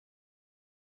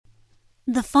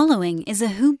The following is a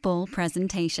Hoop Ball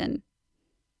presentation.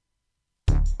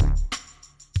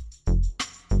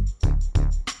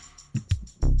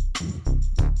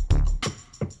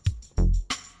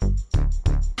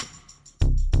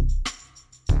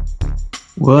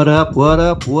 What up,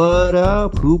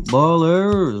 hoop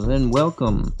ballers, and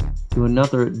welcome to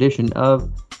another edition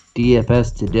of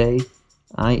DFS Today.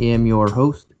 I am your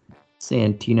host,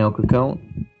 Santino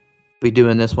Cacone. Be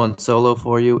doing this one solo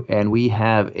for you, and we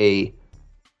have a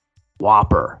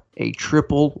whopper, a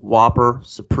triple whopper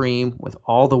supreme with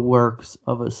all the works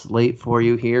of a slate for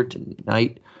you here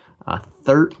tonight. A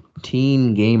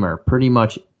 13 gamer, pretty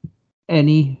much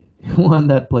anyone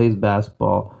that plays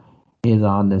basketball is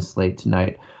on this slate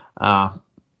tonight.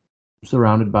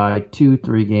 Surrounded by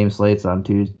 2-3 game slates on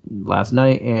Tuesday last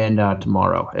night and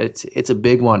tomorrow. It's a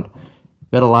big one.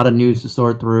 Got a lot of news to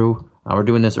sort through. We're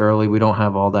doing this early. We don't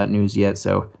have all that news yet,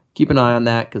 so keep an eye on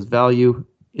that because value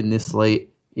in this slate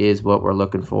is what we're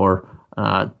looking for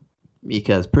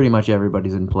because pretty much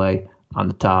everybody's in play on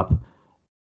the top.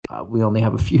 We only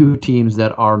have a few teams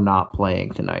that are not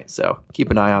playing tonight, so keep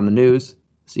an eye on the news,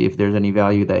 see if there's any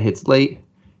value that hits late,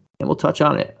 and we'll touch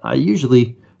on it.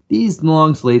 Usually, these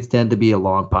long slates tend to be a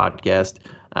long podcast,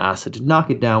 so to knock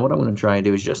it down, what I'm going to try and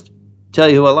do is just tell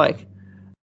you who I like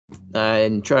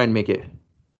and try and make it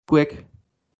quick,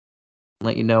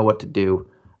 let you know what to do,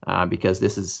 because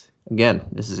this is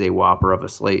a whopper of a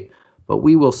slate. But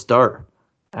we will start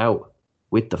out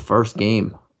with the first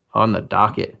game on the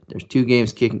docket. There's two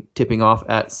games tipping off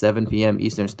at 7 p.m.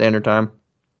 Eastern Standard Time.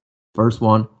 First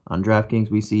one on DraftKings,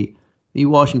 we see the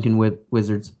Washington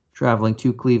Wizards traveling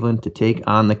to Cleveland to take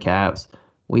on the Cavs.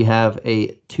 We have a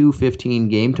 215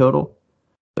 game total,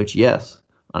 which, yes,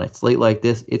 on a slate like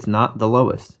this, it's not the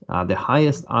lowest. The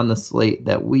highest on the slate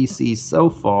that we see so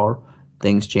far,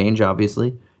 things change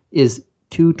obviously, is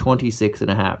 226.5.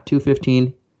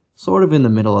 215, sort of in the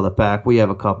middle of the pack. We have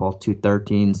a couple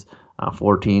 213s,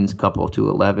 14s, couple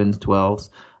 211s, 12s.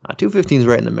 215 is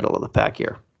right in the middle of the pack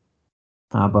here.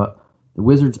 But the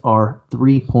Wizards are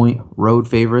 3-point road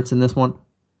favorites in this one.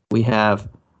 We have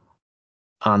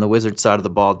on the Wizards side of the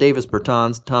ball, Davis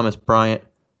Bertans, Thomas Bryant,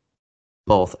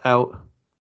 both out.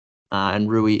 And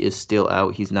Rui is still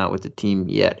out. He's not with the team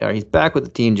yet. He's back with the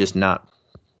team, just not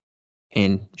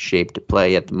in shape to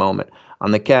play at the moment.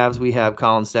 On the Cavs, we have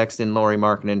Colin Sexton, Lauri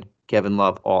Markkanen, Kevin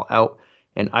Love all out.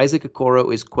 And Isaac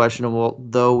Okoro is questionable,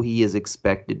 though he is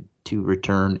expected to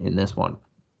return in this one.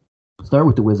 Start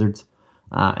with the Wizards.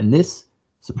 And this,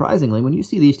 surprisingly, when you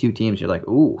see these two teams, you're like,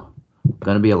 ooh,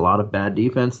 going to be a lot of bad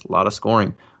defense, a lot of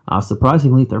scoring.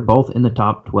 Surprisingly, they're both in the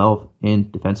top 12 in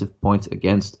defensive points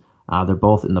against. They're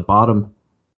both in the bottom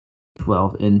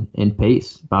 12 in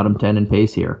pace, bottom 10 in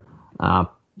pace here.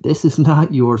 This is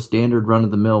not your standard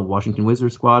run-of-the-mill Washington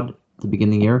Wizards squad at the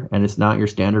beginning of the year, and it's not your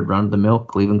standard run-of-the-mill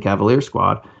Cleveland Cavaliers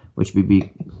squad, which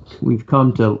we've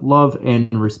come to love and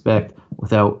respect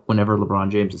whenever LeBron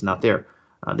James is not there.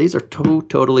 These are two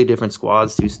totally different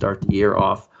squads to start the year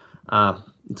off.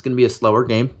 It's going to be a slower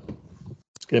game.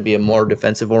 It's going to be a more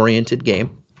defensive-oriented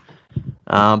game.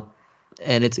 And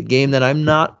it's a game that I'm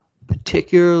not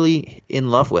particularly in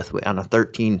love with on a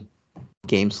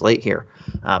 13-game slate here.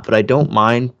 But I don't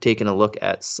mind taking a look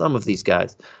at some of these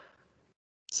guys.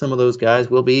 Some of those guys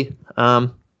will be, I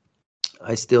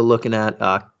still looking at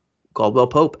Caldwell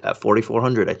Pope at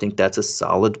 4,400. I think that's a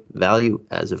solid value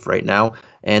as of right now.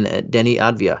 And Denny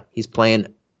Advia, he's playing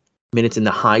minutes in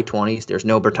the high 20s. There's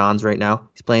no Bertans right now.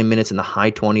 He's playing minutes in the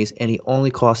high 20s, and he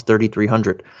only costs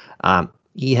 3,300.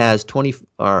 He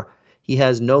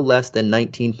has no less than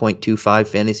 19.25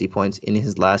 fantasy points in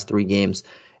his last 3 games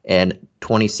and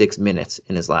 26 minutes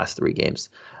in his last 3 games.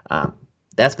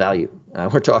 That's value.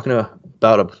 We're talking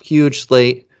about a huge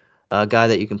slate, a guy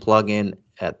that you can plug in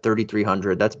at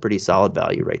 3,300. That's pretty solid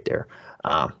value right there.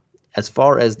 As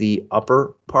far as the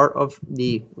upper part of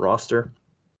the roster,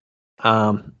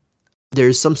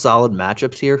 there's some solid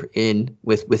matchups here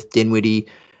with Dinwiddie.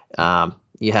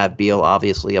 You have Beal,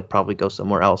 obviously. I'll probably go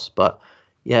somewhere else, but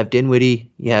you have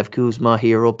Dinwiddie, you have Kuzma,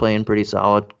 Hero playing pretty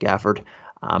solid, Gafford.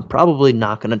 I'm probably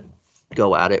not going to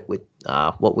go at it with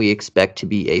what we expect to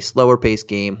be a slower-paced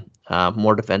game,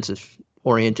 more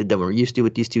defensive-oriented than we're used to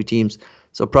with these two teams.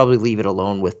 So probably leave it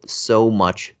alone with so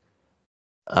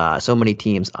many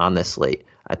teams on this slate.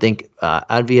 I think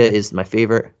Advia is my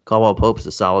favorite. Caldwell Pope is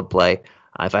a solid play.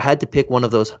 If I had to pick one of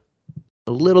those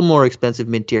a little more expensive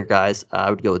mid-tier guys,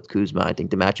 I would go with Kuzma. I think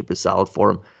the matchup is solid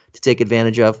for him to take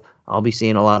advantage of. I'll be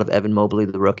seeing a lot of Evan Mobley,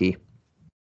 the rookie.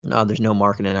 There's no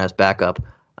Markkanen as backup,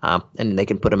 and they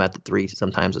can put him at the 3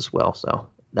 sometimes as well. So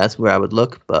that's where I would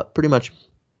look, but pretty much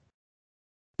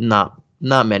not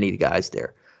many guys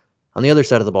there. On the other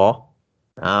side of the ball,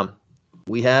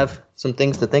 we have some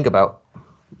things to think about.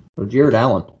 So Jared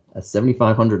Allen at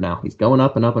 7,500 now. He's going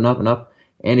up and up and up and up,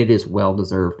 and it is well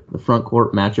deserved. The front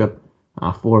court matchup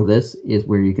for this is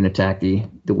where you can attack the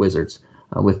Wizards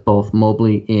with both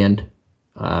Mobley and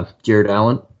Jared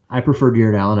Allen. I prefer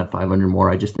Jared Allen at 500 more.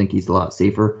 I just think he's a lot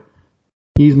safer.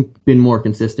 He's been more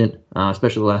consistent,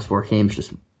 especially the last 4 games,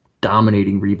 just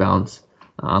dominating rebounds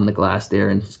on the glass there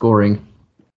and scoring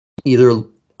either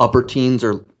upper teens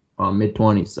or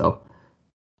mid-20s. So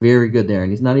very good there.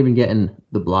 And he's not even getting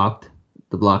the block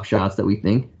shots that we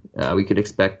think. We could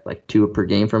expect like 2 per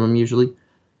game from him usually.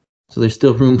 So there's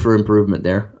still room for improvement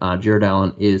there. Jared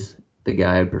Allen is the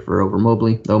guy I'd prefer over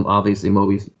Mobley, though obviously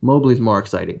Mobley's more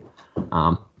exciting.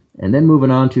 And then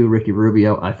moving on to Ricky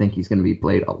Rubio, I think he's going to be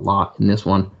played a lot in this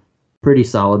one. Pretty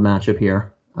solid matchup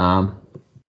here.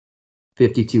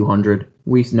 5,200.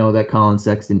 We know that Colin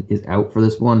Sexton is out for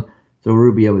this one, so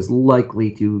Rubio is likely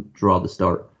to draw the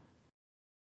start.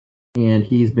 And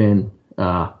he's been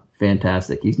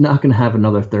fantastic. He's not going to have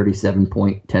another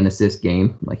 37-point, 10-assist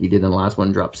game like he did in the last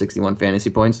one, dropped 61 fantasy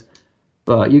points.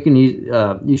 But you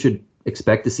should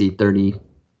expect to see 30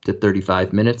 to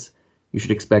 35 minutes. You should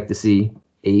expect to see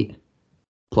 8+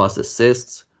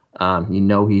 assists.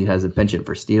 He has a penchant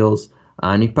for steals.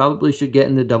 And he probably should get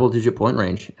in the double-digit point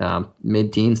range,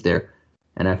 mid-teens there.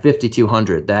 And at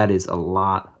 5,200, that is a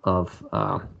lot to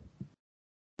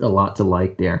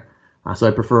like there. So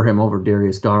I prefer him over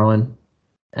Darius Garland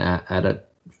at a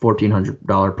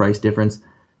 $1,400 price difference.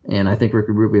 And I think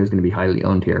Ricky Rubio is going to be highly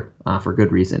owned here for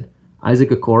good reason.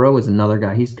 Isaac Okoro is another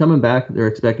guy. He's coming back. They're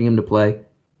expecting him to play.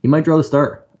 He might draw the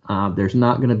start. There's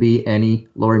not going to be any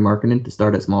Lauri Markkanen to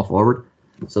start at small forward.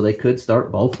 So they could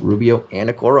start both Rubio and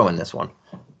Okoro in this one.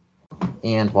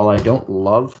 And while I don't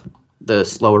love the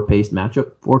slower paced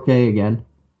matchup, 4K again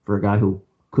for a guy who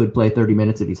could play 30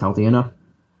 minutes if he's healthy enough.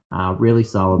 Really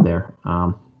solid there.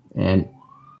 And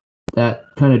that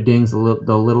kind of dings the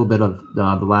little bit of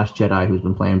the last Jedi who's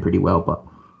been playing pretty well. But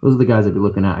those are the guys I'd be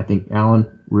looking at. I think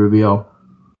Allen, Rubio,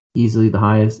 easily the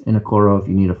highest, and Okoro if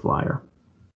you need a flyer.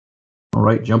 All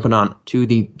right, jumping on to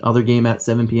the other game at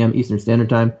 7 p.m. Eastern Standard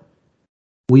Time.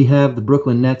 We have the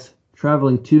Brooklyn Nets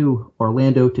traveling to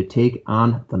Orlando to take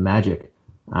on the Magic.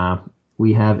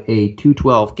 We have a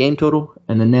 212 game total,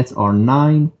 and the Nets are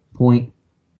 9-point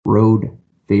road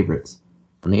favorites.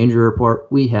 On the injury report,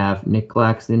 we have Nick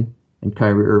Claxton and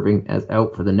Kyrie Irving as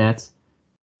out for the Nets.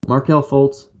 Markelle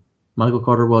Fultz, Michael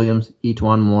Carter-Williams,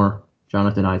 Etuan Moore,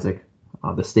 Jonathan Isaac,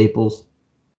 the staples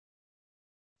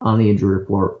on the injury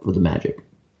report for the Magic.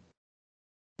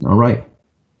 All right.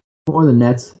 For the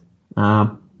Nets,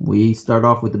 we start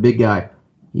off with the big guy.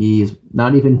 He's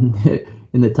not even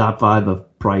in the top 5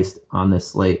 of priced on this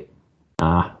slate,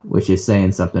 which is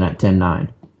saying something at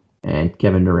 10-9, and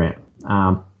Kevin Durant.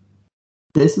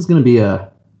 This is going to be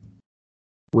a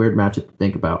weird matchup to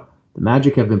think about. The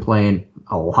Magic have been playing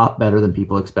a lot better than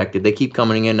people expected. They keep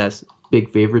coming in as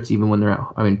big favorites even when they're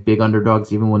big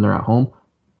underdogs even when they're at home.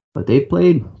 But they've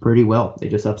played pretty well. They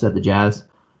just upset the Jazz.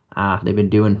 They've been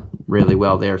doing really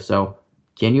well there. So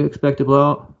can you expect a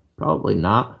blowout? Probably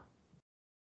not.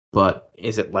 But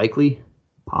is it likely?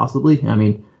 Possibly.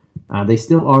 They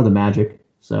still are the Magic.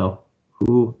 So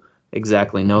who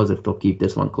exactly knows if they'll keep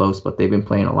this one close? But they've been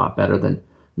playing a lot better than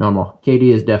normal.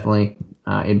 KD is definitely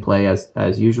in play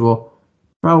as usual.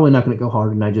 Probably not going to go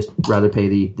hard, and I'd just rather pay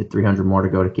the 300 more to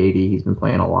go to KD. He's been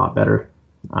playing a lot better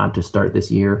to start this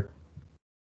year.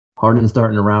 Harden's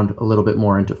starting to round a little bit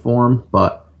more into form,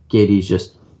 but KD's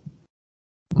just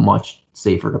much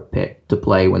safer to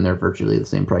play when they're virtually the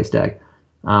same price tag.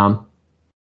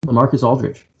 LaMarcus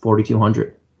Aldridge,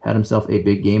 4,200, had himself a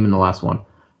big game in the last one.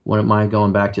 Wouldn't mind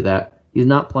going back to that. He's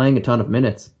not playing a ton of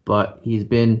minutes, but he's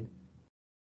been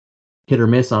hit or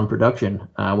miss on production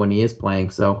when he is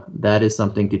playing, so that is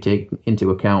something to take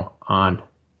into account on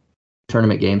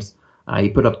tournament games. He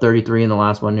put up 33 in the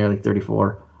last one, nearly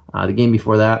 34. The game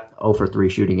before that, 0 for 3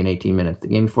 shooting in 18 minutes. The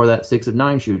game before that, 6 of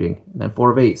 9 shooting, and then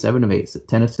 4 of 8, 7 of 8,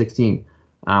 10 of 16.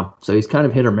 So he's kind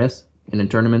of hit or miss. And in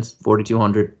tournaments,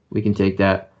 4,200, we can take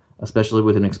that, especially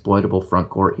with an exploitable front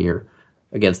court here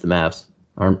against the Mavs,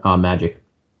 or Magic.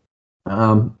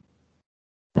 And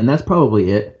that's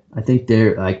probably it. I think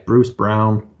they're like Bruce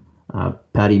Brown,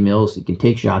 Patty Mills, you can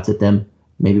take shots at them.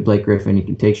 Maybe Blake Griffin, you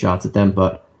can take shots at them.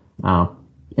 But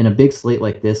in a big slate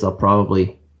like this, I'll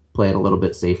probably play it a little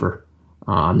bit safer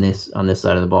on this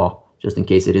side of the ball, just in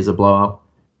case it is a blowout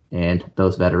and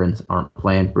those veterans aren't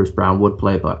playing. Bruce Brown would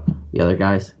play, but the other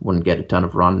guys wouldn't get a ton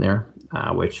of run there,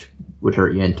 which would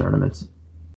hurt you in tournaments.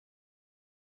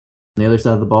 On the other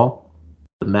side of the ball,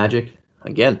 the Magic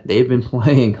again, they've been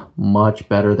playing much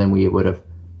better than we would have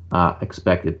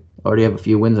expected. Already have a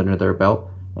few wins under their belt,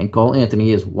 and Cole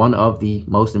Anthony is one of the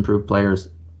most improved players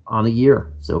on the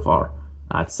year so far.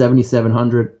 At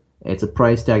 7,700, it's a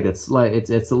price tag that's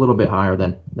it's a little bit higher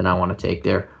than I want to take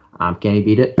there. Can he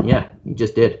beat it? Yeah, he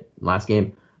just did last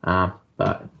game.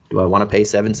 But do I want to pay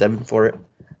 7,700 for it?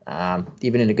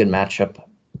 Even in a good matchup,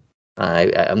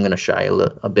 I'm going to shy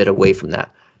a bit away from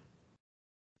that.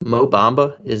 Mo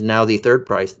Bamba is now the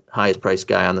highest priced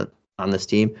guy on this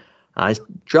team. He's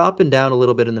dropping down a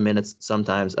little bit in the minutes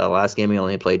sometimes. Last game he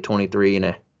only played 23 in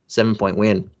a 7-point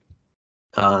win.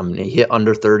 He hit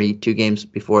under 30 2 games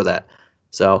before that.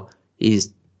 So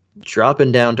he's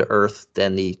dropping down to earth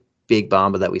than the big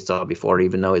Bamba that we saw before,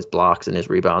 even though his blocks and his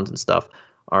rebounds and stuff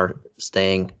are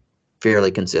staying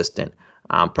fairly consistent.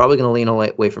 I'm probably going to lean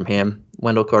away from him.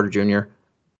 Wendell Carter Jr.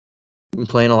 been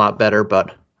playing a lot better,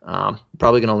 but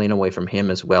probably going to lean away from him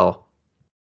as well.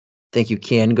 Think you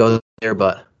can go there,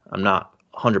 but I'm not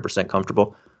 100%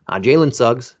 comfortable. Jalen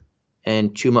Suggs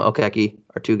and Chuma Okeke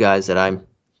are two guys that I'm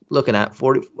looking at.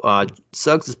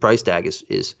 Suggs' price tag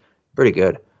is pretty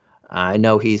good. I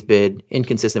know he's been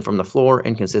inconsistent from the floor,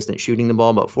 inconsistent shooting the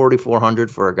ball, but 4,400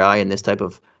 for a guy in this type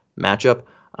of matchup.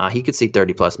 He could see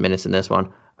 30-plus minutes in this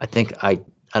one. I think I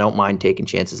don't mind taking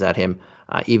chances at him,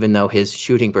 even though his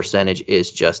shooting percentage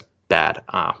is just bad.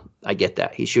 I get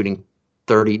that. He's shooting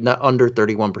not under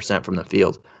 31% from the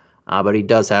field. But he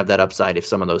does have that upside if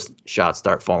some of those shots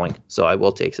start falling. So I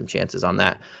will take some chances on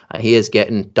that. He is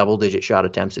getting double-digit shot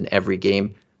attempts in every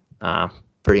game,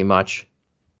 pretty much.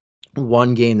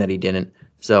 One game that he didn't.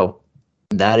 So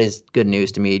that is good news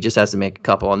to me. He just has to make a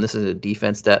couple, and this is a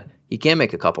defense that he can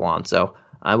make a couple on. So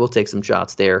I will take some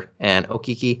shots there. And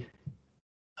Okeke,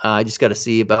 I just got to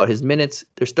see about his minutes.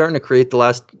 They're starting to create the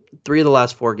last 3 of the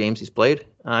last 4 games he's played.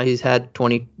 He's had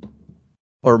 20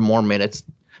 or more minutes.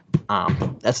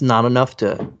 That's not enough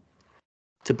to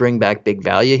bring back big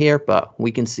value here, but we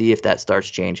can see if that starts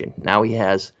changing. Now he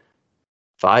has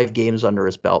 5 games under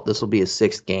his belt. This will be his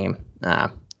 6th game.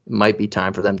 It might be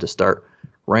time for them to start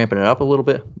ramping it up a little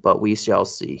bit, but we shall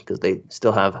see because they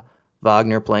still have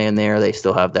Wagner playing there. They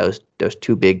still have those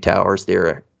 2 big towers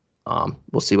there.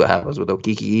 We'll see what happens with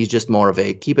Okeke. He's just more of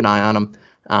a keep an eye on him.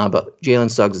 But Jalen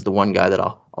Suggs is the one guy that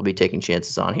I'll be taking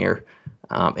chances on here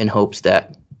in hopes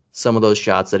that some of those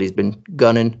shots that he's been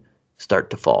gunning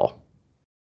start to fall.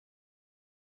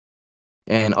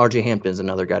 And RJ Hampton's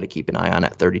another guy to keep an eye on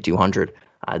at 3,200.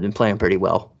 I've been playing pretty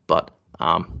well, but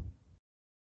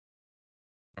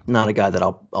not a guy that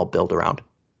I'll build around.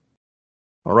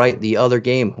 All right, the other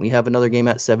game. We have another game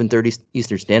at 7:30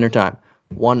 Eastern Standard Time.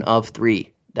 1 of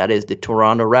 3. That is the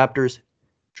Toronto Raptors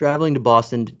traveling to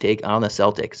Boston to take on the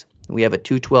Celtics. We have a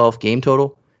 212 game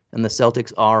total, and the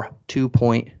Celtics are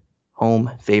 2-point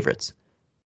home favorites.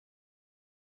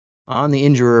 On the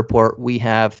injury report, we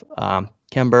have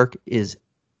Kem Burke is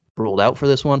ruled out for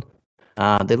this one.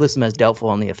 They list him as doubtful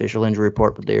on the official injury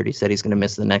report, but they already said he's going to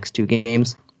miss the next 2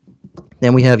 games.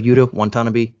 Then we have Yuta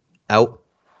Watanabe out.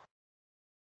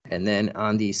 And then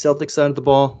on the Celtics side of the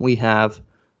ball, we have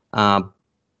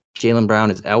Jaylen Brown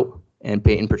is out, and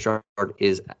Peyton Pritchard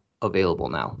is available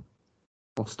now.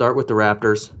 We'll start with the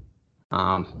Raptors.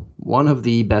 One of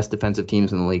the best defensive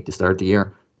teams in the league to start the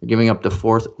year. They're giving up the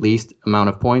 4th least amount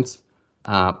of points.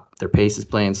 Their pace is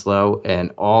playing slow,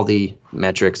 and all the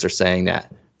metrics are saying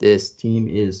that this team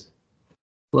is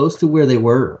close to where they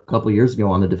were a couple years ago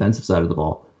on the defensive side of the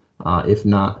ball, if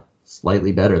not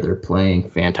slightly better. They're playing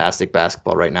fantastic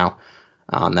basketball right now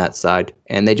on that side,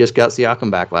 and they just got Siakam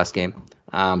back last game.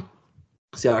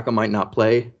 Siakam might not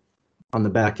play on the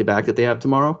back-to-back that they have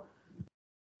tomorrow,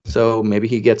 so maybe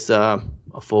he gets a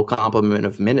full complement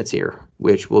of minutes here,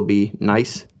 which will be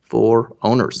nice for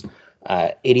owners.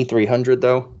 8,300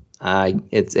 though,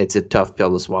 it's a tough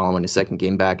pill to swallow in his second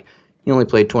game back. He only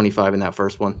played 25 in that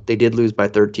first one. They did lose by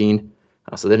 13,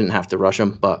 so they didn't have to rush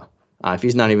him. But if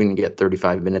he's not even going to get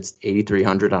 35 minutes,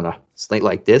 8,300 on a slate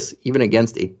like this, even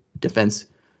against a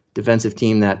defensive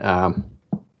team that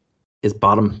is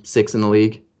bottom 6 in the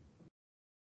league,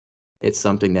 it's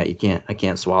something that I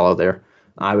can't swallow there.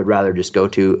 I would rather just go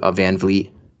to a Van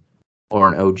Vliet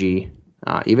or an OG.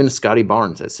 Even Scotty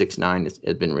Barnes at 6'9"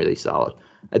 has been really solid.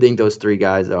 I think those 3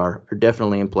 guys are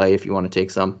definitely in play if you want to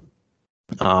take some.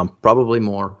 Probably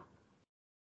more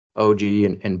OG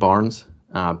and Barnes.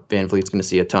 Van Vliet's going to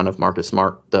see a ton of Marcus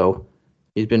Smart, though.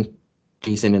 He's been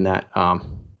decent in that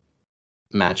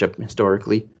matchup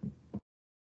historically.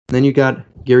 And then you got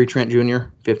Gary Trent Jr.,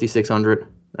 5,600.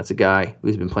 That's a guy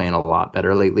who's been playing a lot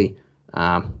better lately.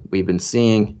 We've been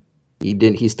seeing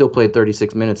he still played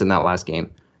 36 minutes in that last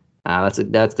game. That's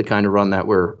the kind of run that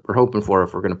we're hoping for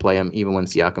if we're going to play him, even when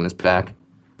Siakam is back.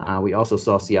 We also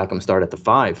saw Siakam start at the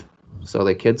 5, so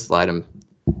they could slide him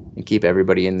and keep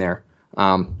everybody in there.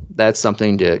 That's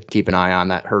something to keep an eye on.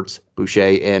 That hurts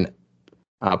Boucher and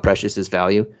Precious's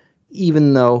value,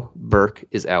 even though Burke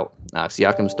is out.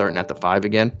 Siakam's starting at the 5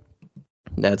 again.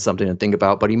 That's something to think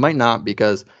about, but he might not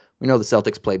because we know the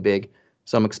Celtics play big.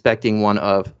 So I'm expecting one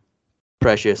of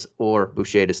Precious or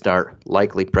Boucher to start.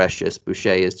 Likely Precious.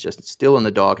 Boucher is just still in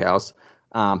the doghouse.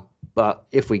 But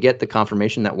if we get the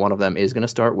confirmation that one of them is going to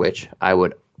start, which I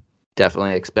would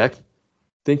definitely expect,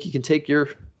 I think you can take your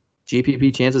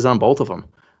GPP chances on both of them.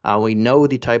 We know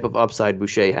the type of upside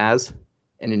Boucher has,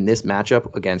 and in this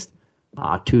matchup against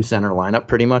two center lineup,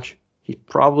 pretty much, he's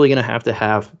probably going to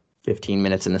have 15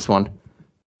 minutes in this one.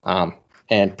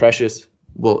 And Precious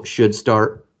should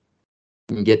start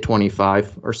and get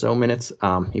 25 or so minutes.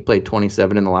 He played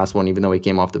 27 in the last one, even though he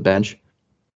came off the bench.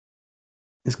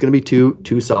 It's going to be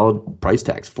two solid price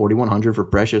tags: 4,100 for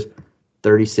Precious,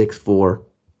 36 for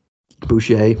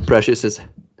Boucher. Precious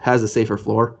has a safer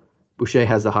floor. Boucher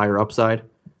has the higher upside.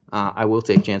 I will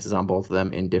take chances on both of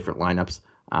them in different lineups.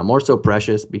 More so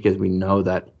Precious because we know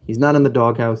that he's not in the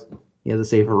doghouse. He has a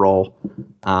safer role,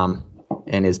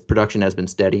 and his production has been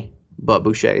steady. But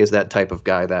Boucher is that type of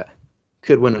guy that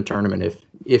could win a tournament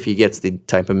if he gets the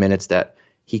type of minutes that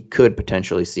he could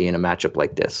potentially see in a matchup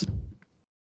like this.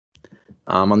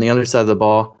 On the other side of the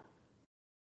ball,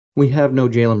 we have no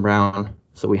Jaylen Brown,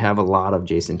 so we have a lot of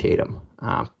Jason Tatum.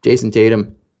 Jason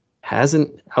Tatum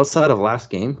hasn't, outside of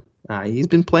last game, he's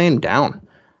been playing down.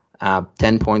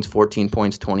 10 points, 14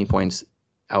 points, 20 points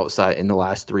outside in the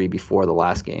last 3 before the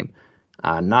last game.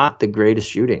 Not the greatest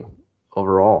shooting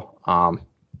overall.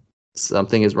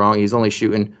 Something is wrong. He's only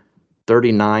shooting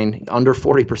 39, under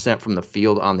 40% from the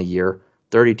field on the year,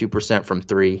 32% from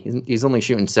 3. He's only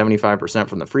shooting 75%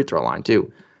 from the free throw line,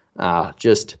 too.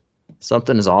 Just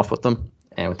something is off with them.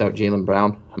 And without Jaylen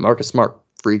Brown, Marcus Smart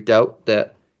freaked out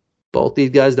that both these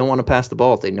guys don't want to pass the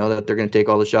ball. They know that they're going to take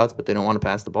all the shots, but they don't want to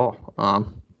pass the ball.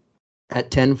 At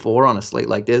 10-4 on a slate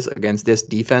like this against this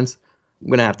defense, I'm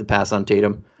going to have to pass on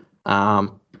Tatum.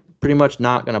 Pretty much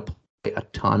not going to play a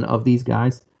ton of these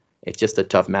guys. It's just a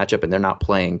tough matchup, and they're not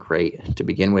playing great to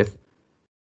begin with.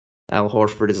 Al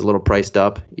Horford is a little priced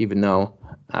up, even though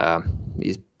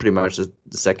he's pretty much the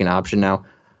second option now.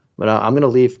 But I'm going to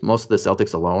leave most of the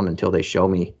Celtics alone until they show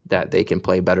me that they can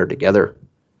play better together.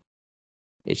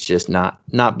 It's just not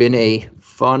been a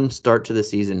fun start to the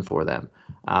season for them.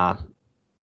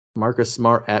 Marcus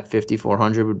Smart at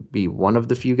 5,400 would be one of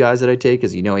the few guys that I take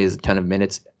because he has a ton of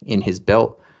minutes in his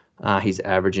belt. He's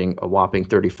averaging a whopping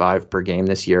 35 per game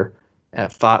this year.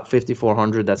 At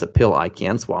 5,400, that's a pill I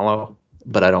can swallow,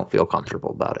 but I don't feel comfortable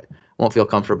about it. Won't feel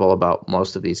comfortable about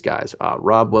most of these guys.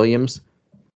 Rob Williams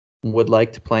would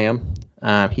like to play him.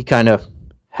 He kind of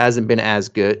hasn't been as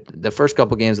good. The first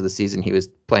couple games of the season, he was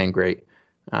playing great.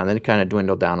 Then it kind of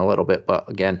dwindled down a little bit. But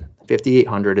again,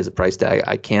 5,800 is a price tag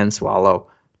I can swallow.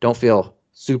 Don't feel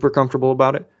super comfortable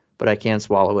about it, but I can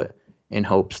swallow it in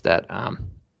hopes that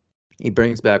he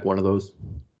brings back one of those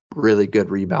really good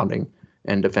rebounding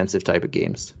and defensive type of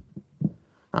games.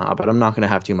 But I'm not going to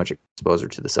have too much exposure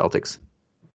to the Celtics.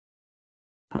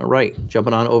 All right,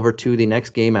 jumping on over to the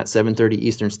next game at 7:30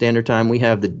 Eastern Standard Time, we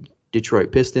have the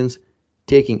Detroit Pistons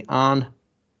taking on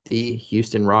the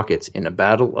Houston Rockets in a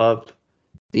battle of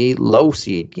the low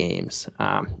seed games.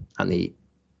 On the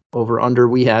over-under,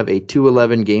 we have a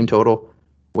 211 game total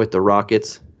with the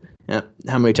Rockets.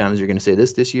 How many times are you going to say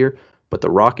this year? But the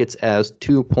Rockets as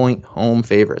 2-point home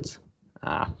favorites.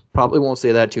 Probably won't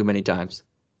say that too many times.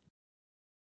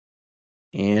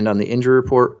 And on the injury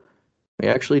report, we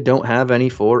actually don't have any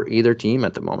for either team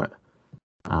at the moment.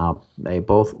 They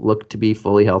both look to be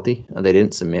fully healthy. They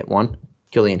didn't submit one.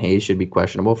 Killian Hayes should be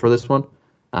questionable for this one.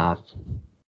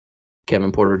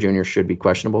 Kevin Porter Jr. should be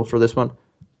questionable for this one.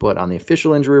 But on the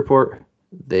official injury report,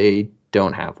 they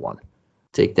don't have one.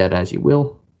 Take that as you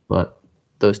will, but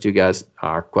those two guys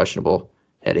are questionable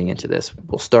heading into this.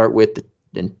 We'll start with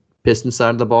the Pistons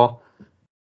side of the ball.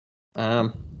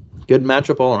 Good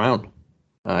matchup all around.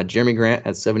 Jeremy Grant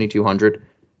at 7,200.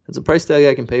 It's a price tag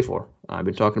I can pay for. I've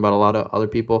been talking about a lot of other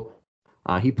people.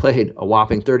 He played a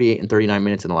whopping 38 and 39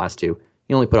 minutes in the last two.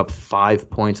 He only put up 5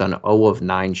 points on 0 of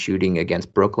 9 shooting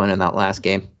against Brooklyn in that last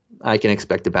game. I can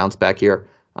expect a bounce back here.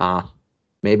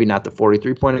 Maybe not the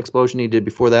 43-point explosion he did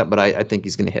before that, but I think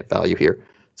he's going to hit value here.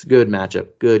 It's a good matchup.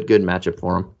 Good matchup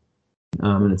for him.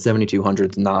 And at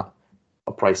 7,200 is not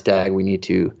a price tag we need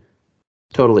to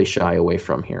totally shy away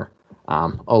from here.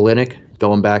 Olynyk,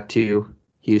 going back to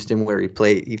Houston where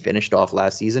he finished off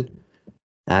last season.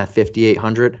 at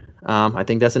 5,800. I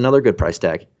think that's another good price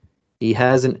tag.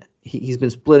 He's been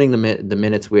splitting the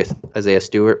minutes with Isaiah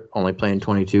Stewart, only playing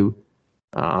 22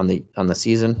 on the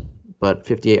season, but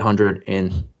 5,800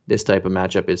 in this type of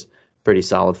matchup is pretty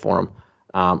solid for him.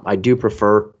 I do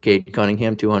prefer Cade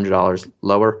Cunningham, $200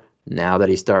 lower, now that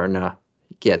he's starting to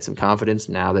get some confidence,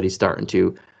 now that he's starting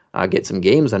to get some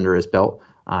games under his belt.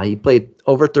 He played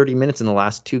over 30 minutes in the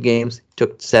last 2 games,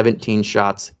 took 17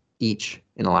 shots each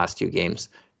in the last 2 games.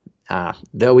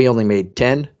 Though he only made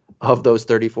 10 of those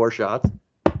 34 shots,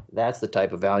 that's the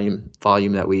type of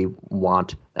volume that we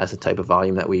want. That's the type of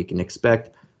volume that we can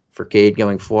expect for Cade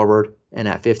going forward. And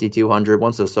at 5,200,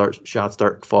 once those shots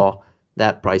start to fall,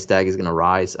 that price tag is going to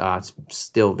rise. It's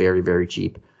still very, very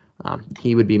cheap.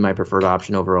 He would be my preferred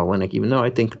option over Olynyk, even though I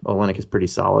think Olynyk is pretty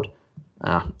solid.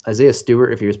 Isaiah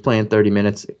Stewart, if he was playing 30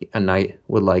 minutes a night,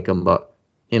 would like him, but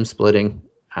him splitting,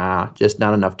 just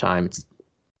not enough time. It's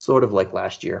sort of like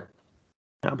last year.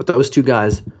 But those 2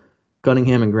 guys,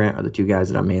 Cunningham and Grant, are the 2 guys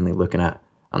that I'm mainly looking at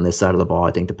on this side of the ball.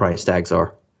 I think the price tags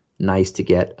are nice to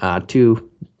get. 2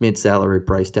 mid-salary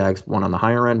price tags, one on the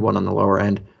higher end, one on the lower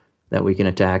end, that we can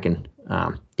attack and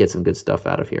get some good stuff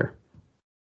out of here.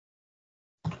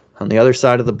 On the other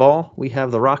side of the ball, we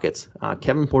have the Rockets.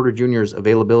 Kevin Porter Jr.'s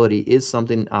availability is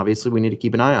something, obviously, we need to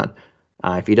keep an eye on.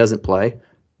 If he doesn't play,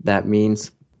 that means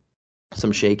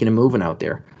some shaking and moving out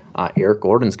there. Eric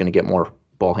Gordon's going to get more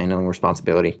ball handling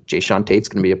responsibility. Jayshawn Tate's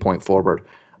going to be a point forward.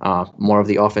 More of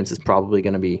the offense is probably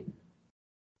going to be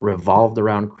revolved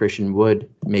around Christian Wood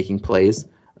making plays.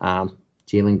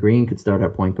 Jalen Green could start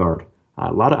at point guard.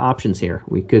 A lot of options here.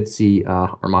 We could see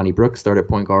Armani Brooks start at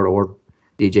point guard or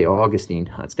DJ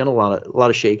Augustine. It's got a lot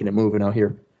of shaking and moving out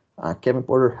here. Kevin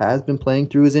Porter has been playing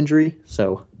through his injury,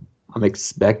 so I'm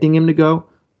expecting him to go.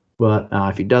 But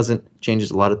if he doesn't,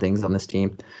 changes a lot of things on this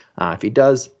team. If he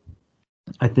does,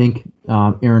 I think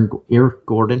Eric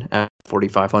Gordon at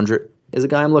 4,500 is a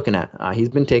guy I'm looking at. He's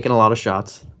been taking a lot of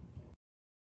shots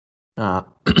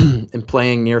and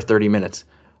playing near 30 minutes.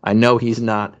 I know he's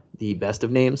not the best of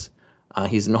names.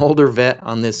 He's an older vet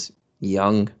on this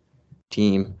young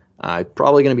team.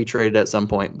 Probably going to be traded at some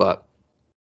point, but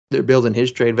they're building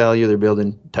his trade value. They're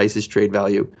building Tice's trade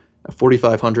value. At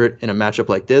 4,500 in a matchup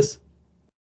like this,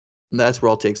 that's where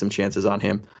I'll take some chances on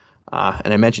him.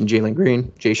 And I mentioned Jalen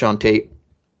Green, Jayshawn Tate.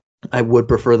 I would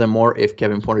prefer them more if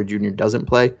Kevin Porter Jr. doesn't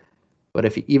play.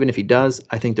 But even if he does,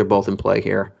 I think they're both in play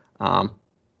here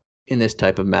in this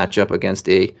type of matchup against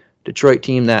a Detroit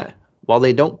team that, while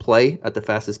they don't play at the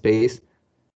fastest pace,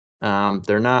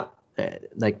 they're not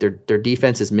like their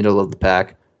defense is middle of the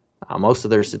pack. Most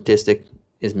of their statistic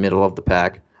is middle of the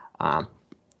pack,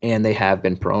 and they have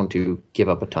been prone to give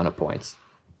up a ton of points.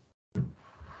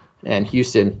 And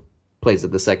Houston plays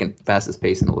at the second fastest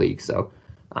pace in the league, so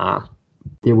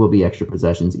there will be extra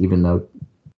possessions, even though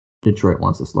Detroit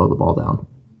wants to slow the ball down.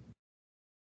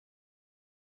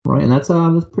 Right, and that's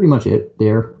pretty much it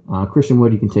there. Christian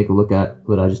Wood you can take a look at,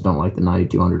 but I just don't like the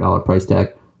 $9,200 price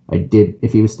tag.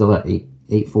 If he was still at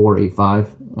 8.4,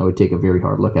 8.5, I would take a very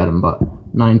hard look at him, but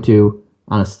 9.2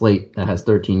 on a slate that has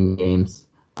 13 games,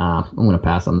 I'm going to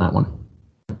pass on that one.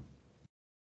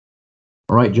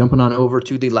 All right, jumping on over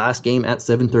to the last game at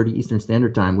 7:30 Eastern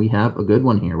Standard Time. We have a good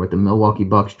one here with the Milwaukee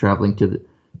Bucks traveling to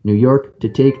New York to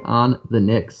take on the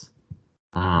Knicks.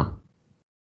 On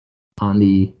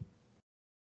the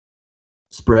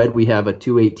spread, we have a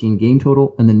 218 game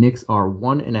total, and the Knicks are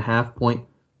 1.5 point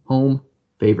home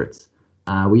favorites.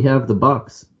 We have the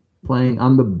Bucks playing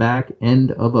on the back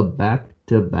end of a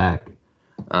back-to-back.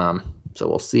 So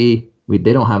we'll see.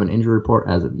 They don't have an injury report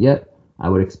as of yet. I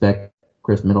would expect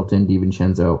Chris Middleton,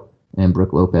 DiVincenzo, and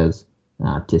Brook Lopez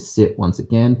to sit once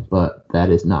again, but that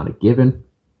is not a given.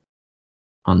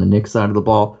 On the Knicks side of the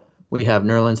ball, we have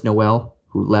Nerlens Noel,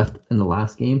 who left in the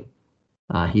last game.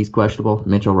 He's questionable.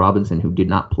 Mitchell Robinson, who did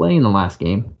not play in the last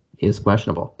game, is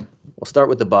questionable. We'll start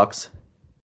with the Bucks.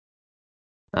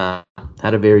 Had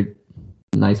a very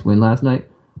nice win last night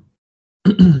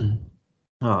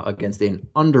against an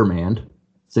undermanned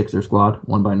Sixer squad,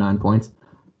 won by 9 points.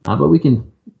 But we can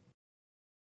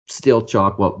still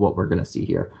chalk what we're going to see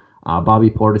here. Bobby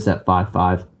Portis at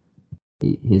 5.5.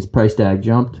 His price tag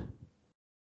jumped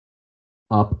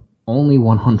up only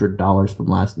 $100 from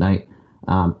last night.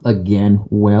 Again,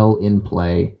 well in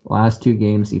play. Last 2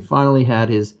 games, he finally had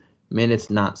his minutes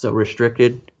not so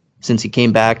restricted since he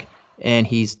came back, and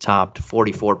he's topped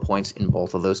 44 points in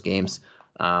both of those games.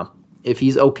 If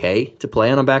he's okay to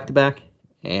play on a back-to-back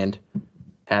and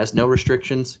has no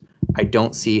restrictions, I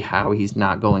don't see how he's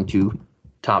not going to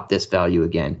top this value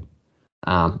again,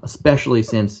 especially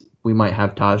since we might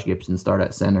have Taj Gibson start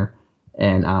at center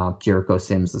and Jericho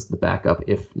Sims is the backup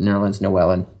if Nerlens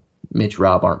Noel and Mitch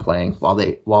Robb aren't playing.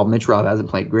 While Mitch Robb hasn't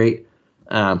played great,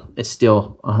 it's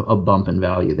still a bump in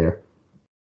value there.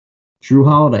 Drew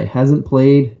Holiday hasn't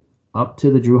played up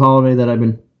to the Drew Holiday that I've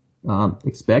been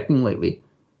expecting lately.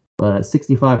 But at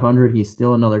 6,500, he's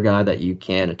still another guy that you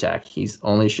can attack. He's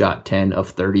only shot 10 of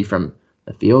 30 from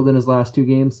the field in his last 2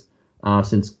 games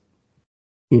since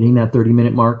hitting that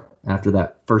 30-minute mark after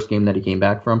that first game that he came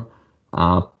back from.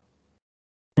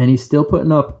 And he's still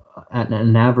putting up at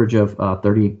an average of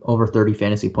over 30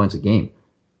 fantasy points a game.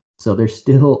 So there's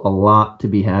still a lot to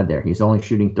be had there. He's only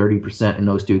shooting 30% in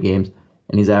those 2 games,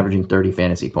 and he's averaging 30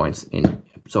 fantasy points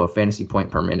so a fantasy point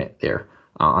per minute there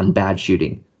on bad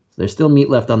shooting. So there's still meat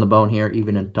left on the bone here,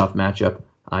 even in a tough matchup.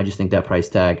 I just think that price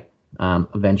tag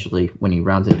eventually, when he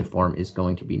rounds into form, is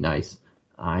going to be nice.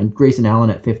 And Grayson Allen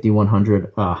at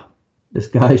 5,100. This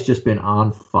guy's just been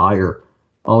on fire.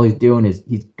 All he's doing is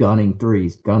he's gunning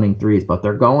threes, but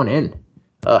they're going in.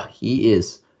 He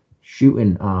is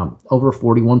shooting over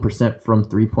 41% from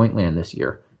three-point land this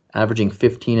year, averaging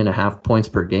 15.5 points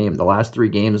per game. The last 3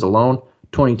 games alone,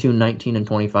 22, 19, and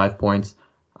 25 points.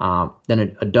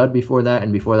 Then a dud before that,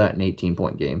 and before that, an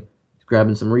 18-point game. He's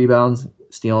grabbing some rebounds,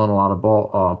 stealing a lot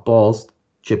of balls,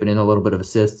 chipping in a little bit of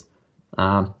assists.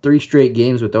 3 straight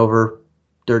games with over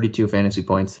 32 fantasy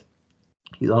points.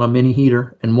 He's on a mini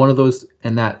heater, and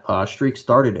that streak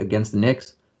started against the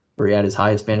Knicks, where he had his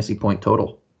highest fantasy point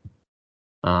total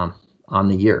on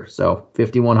the year. So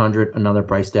 5,100, another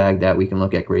price tag that we can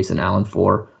look at Grayson Allen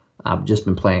for. I've just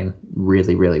been playing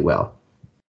really, really well.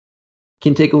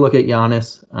 Can take a look at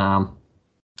Giannis.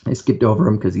 I skipped over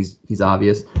him because he's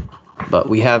obvious, but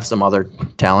we have some other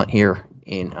talent here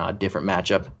in a different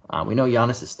matchup. We know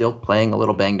Giannis is still playing a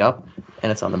little banged up,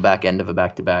 and it's on the back end of a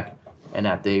back-to-back. And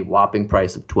at the whopping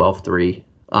price of 12.3,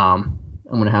 I'm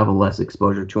going to have a less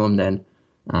exposure to him than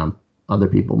other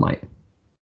people might.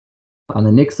 On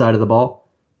the Knicks side of the ball,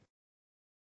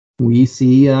 we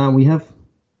have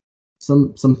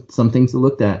some things to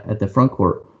look at the front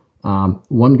court.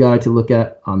 One guy to look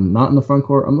at, not in the front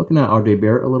court, I'm looking at RJ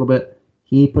Barrett a little bit.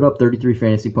 He put up 33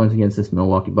 fantasy points against this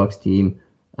Milwaukee Bucks team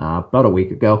about a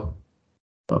week ago,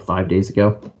 about 5 days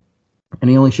ago. And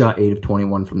he only shot 8 of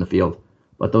 21 from the field.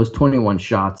 But those 21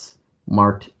 shots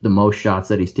marked the most shots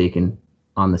that he's taken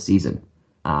on the season.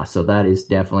 So that is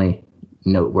definitely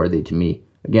noteworthy to me.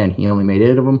 Again, he only made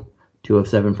 8 of them, 2 of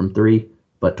 7 from 3.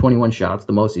 But 21 shots,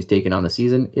 the most he's taken on the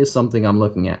season, is something I'm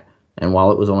looking at. And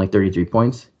while it was only 33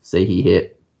 points, say he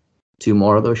hit 2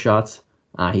 more of those shots,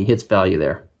 he hits value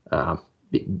there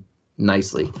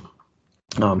nicely.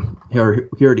 He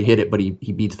already hit it, but he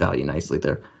beats value nicely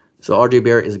there. So RJ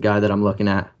Barrett is a guy that I'm looking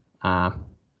at.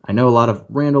 I know a lot of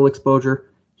Randall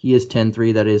exposure. He is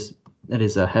 10-3. That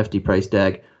is a hefty price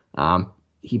tag.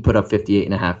 He put up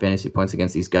 58.5 fantasy points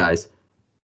against these guys.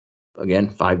 Again,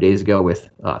 5 days ago with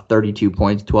 32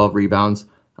 points, 12 rebounds,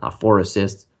 4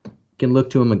 assists. Can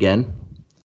look to him again,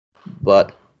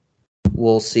 but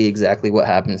we'll see exactly what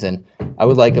happens. And I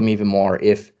would like him even more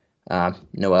if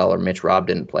Noel or Mitch Robb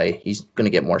didn't play. He's going to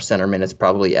get more center minutes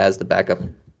probably as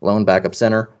the lone backup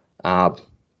center.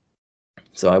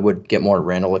 So I would get more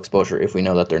Randall exposure if we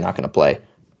know that they're not going to play.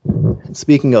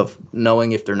 Speaking of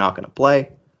knowing if they're not going to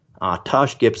play,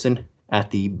 Taj Gibson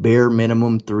at the bare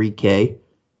minimum 3K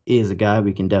is a guy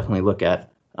we can definitely look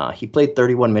at. He played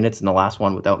 31 minutes in the last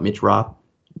one without Mitch Robb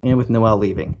and with Noel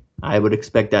leaving. I would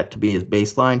expect that to be his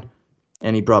baseline,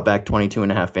 and he brought back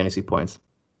 22.5 fantasy points.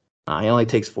 He only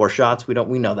takes 4 shots. We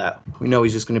know that. We know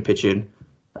he's just going to pitch in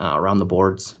around the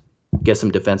boards, get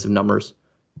some defensive numbers,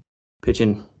 pitch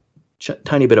in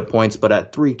tiny bit of points, but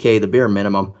at 3K, the bare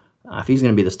minimum, if he's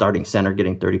going to be the starting center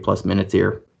getting 30-plus minutes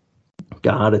here,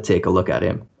 gotta take a look at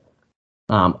him.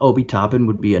 Obi Toppin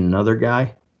would be another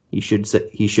guy. He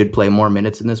should play more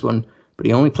minutes in this one, but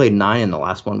he only played 9 in the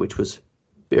last one, which was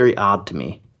very odd to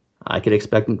me. I could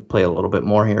expect him to play a little bit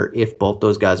more here if both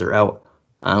those guys are out.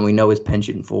 We know his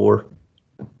penchant for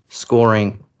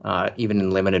scoring, even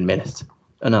in limited minutes.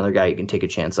 Another guy you can take a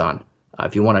chance on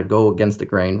if you want to go against the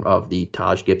grain of the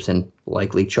Taj Gibson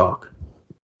likely chalk.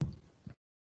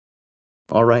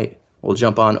 All right, we'll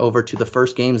jump on over to the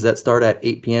first games that start at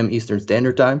 8 p.m. Eastern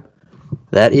Standard Time.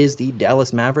 That is the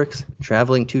Dallas Mavericks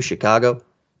traveling to Chicago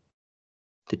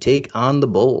to take on the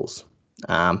Bulls.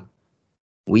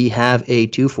 We have a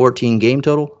 214 game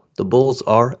total. The Bulls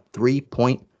are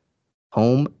 3-point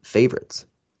home favorites.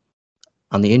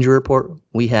 On the injury report,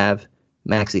 we have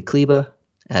Maxi Kleber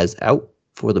as out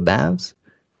for the Mavs,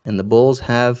 and the Bulls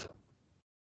have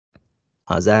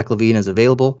Zach LaVine as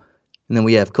available, and then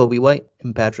we have Kobe White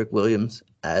and Patrick Williams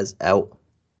as out.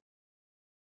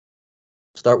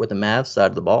 Start with the Mavs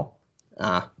side of the ball.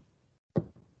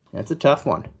 That's a tough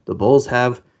one. The Bulls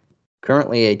have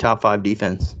currently a top 5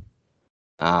 defense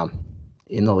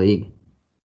in the league.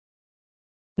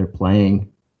 They're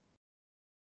playing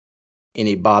in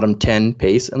a bottom 10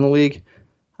 pace in the league.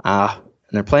 And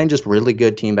they're playing just really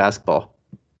good team basketball.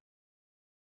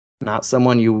 Not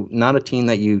a team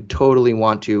that you totally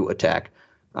want to attack.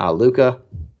 Luka,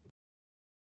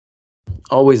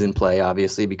 always in play,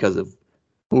 obviously, because of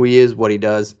who he is, what he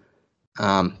does.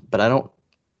 But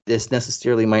this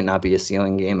necessarily might not be a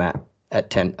ceiling game at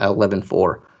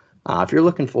 11-4. If you're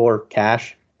looking for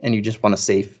cash and you just want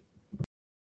a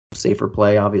safer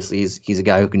play, obviously he's a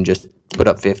guy who can just put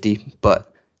up 50.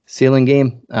 But ceiling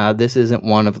game, this isn't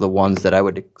one of the ones that I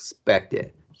would expect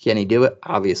it. Can he do it?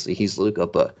 Obviously, he's Luka,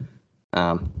 but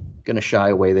going to shy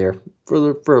away there for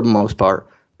the most part.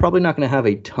 Probably not going to have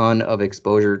a ton of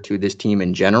exposure to this team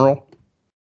in general.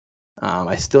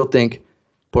 I still think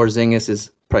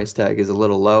Porzingis' price tag is a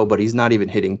little low, but he's not even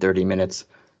hitting 30 minutes.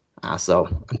 So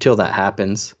until that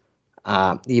happens,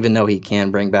 even though he can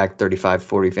bring back 35,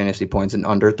 40 fantasy points in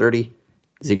under 30,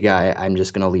 he's a guy I'm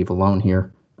just going to leave alone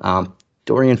here.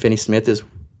 Dorian Finney-Smith is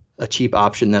a cheap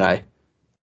option that I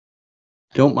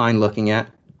don't mind looking at,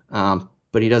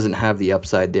 but he doesn't have the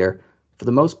upside there. For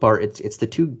the most part, it's the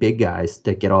two big guys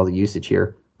that get all the usage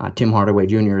here. Tim Hardaway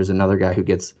Jr. is another guy who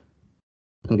gets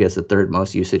the third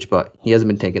most usage, but he hasn't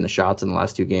been taking the shots in the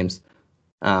last 2 games.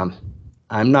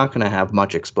 I'm not going to have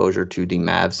much exposure to the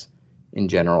Mavs in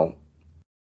general.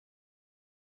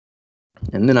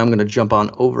 And then I'm going to jump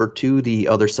on over to the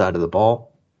other side of the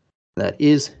ball. That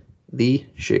is the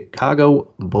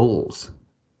Chicago Bulls,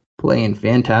 playing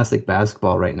fantastic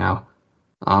basketball right now.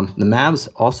 The Mavs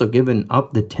also given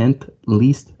up the 10th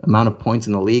least amount of points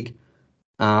in the league,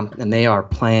 and they are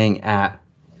playing at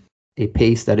a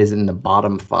pace that is in the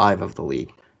bottom 5 of the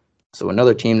league. So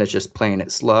another team that's just playing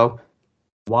it slow.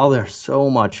 While there's so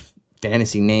much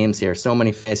fantasy names here, so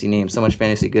many fantasy names, so much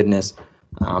fantasy goodness,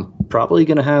 probably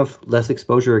going to have less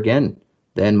exposure again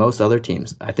than most other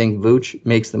teams. I think Vooch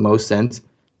makes the most sense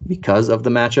because of the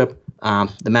matchup.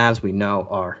 The Mavs, we know,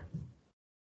 are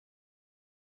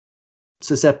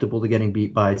susceptible to getting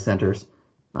beat by centers,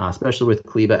 especially with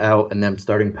Kleba out and them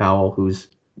starting Powell, who's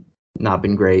not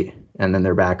been great, and then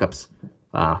their backups,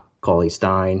 Cauley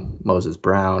Stein, Moses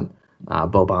Brown,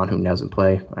 Boban, who doesn't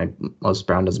play. Moses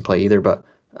Brown doesn't play either, but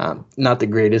not the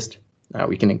greatest.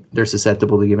 They're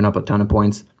susceptible to giving up a ton of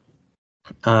points.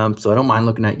 So I don't mind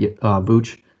looking at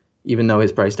Vooch, even though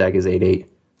his price tag is 8.8.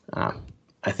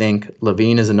 I think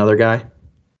Levine is another guy.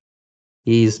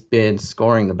 He's been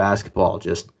scoring the basketball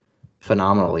just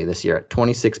phenomenally this year at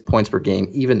 26 points per game,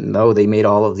 even though they made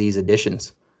all of these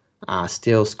additions.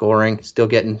 Still scoring, still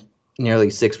getting nearly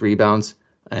 6 rebounds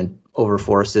and over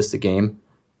 4 assists a game.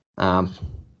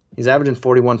 He's averaging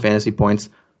 41 fantasy points.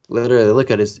 Literally,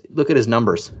 look at his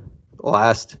numbers.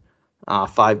 Last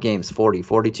 5 games, 40,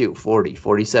 42, 40,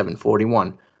 47,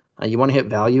 41. You want to hit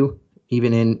value,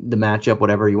 even in the matchup,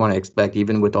 whatever you want to expect,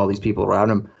 even with all these people around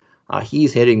him.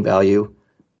 He's hitting value.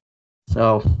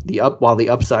 So while the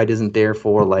upside isn't there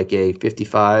for like a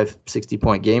 55, 60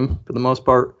 point game for the most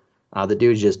part, the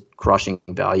dude's just crushing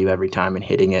value every time and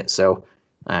hitting it. So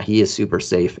he is super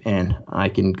safe, and I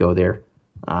can go there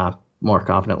more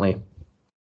confidently.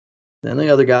 Then the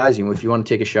other guys, if you want to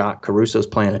take a shot, Caruso's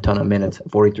playing a ton of minutes,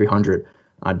 4,300.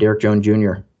 Derek Jones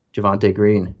Jr., Javonte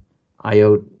Green,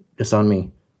 Ayo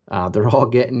Dosunmu. They're all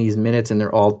getting these minutes, and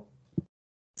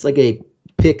it's like a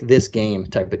pick this game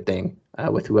type of thing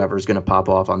with whoever's going to pop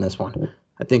off on this one.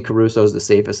 I think Caruso is the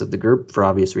safest of the group for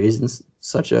obvious reasons.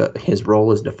 His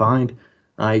role is defined.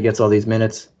 He gets all these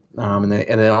minutes, and they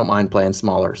don't mind playing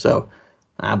smaller. So,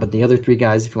 but the other 3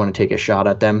 guys, if you want to take a shot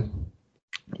at them,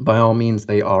 by all means,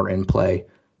 they are in play.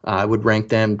 I would rank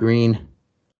them Green,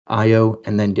 Ayo,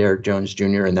 and then Derek Jones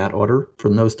Jr. in that order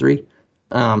from those 3.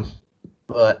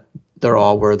 But they're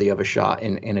all worthy of a shot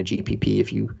in a GPP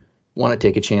if you want to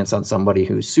take a chance on somebody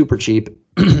who's super cheap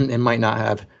and might not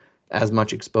have as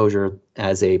much exposure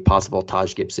as a possible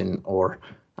Taj Gibson or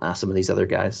some of these other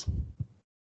guys.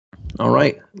 All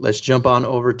right, let's jump on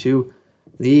over to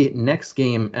the next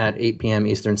game at 8 p.m.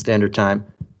 Eastern Standard Time.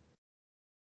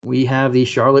 We have the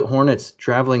Charlotte Hornets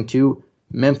traveling to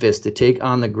Memphis to take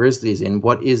on the Grizzlies in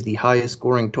what is the highest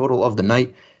scoring total of the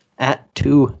night at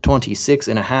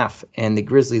 226.5, and the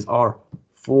Grizzlies are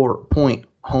 4-point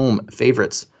home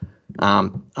favorites.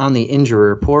 On the injury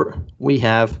report, we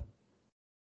have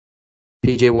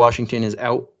PJ Washington is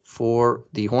out for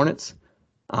the Hornets.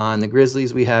 On the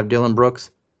Grizzlies, we have Dylan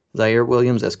Brooks, Zaire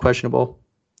Williams as questionable,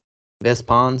 Ves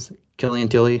Pons, Killian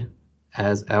Tilly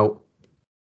as out,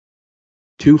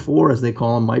 2-4, as they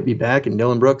call him, might be back, and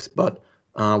Dylan Brooks. But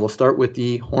we'll start with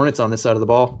the Hornets on this side of the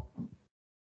ball.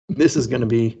 This is going to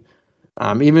be,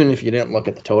 even if you didn't look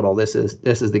at the total, this is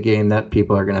the game that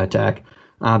people are going to attack.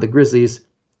 The Grizzlies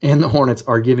and the Hornets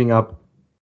are giving up.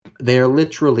 They are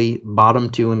literally bottom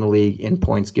 2 in the league in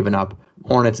points given up.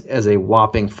 Hornets as a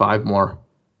whopping 5 more,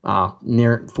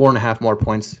 near 4.5 more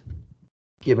points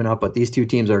given up. But these two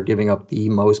teams are giving up the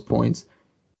most points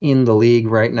in the league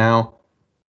right now,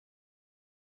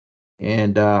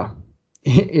 and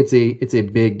it's a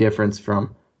big difference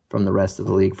from the rest of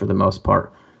the league for the most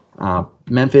part.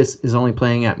 Memphis is only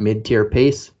playing at mid-tier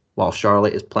pace, while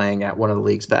Charlotte is playing at one of the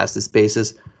league's fastest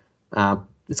paces.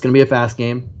 It's going to be a fast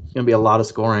game. It's going to be a lot of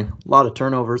scoring, a lot of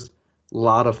turnovers, a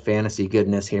lot of fantasy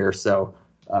goodness here. So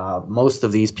most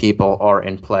of these people are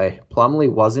in play.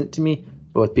 Plumlee wasn't to me,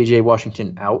 but with PJ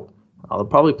Washington out, they'll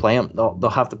probably play him. They'll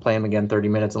have to play him again 30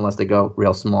 minutes unless they go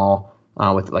real small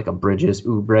with like a Bridges,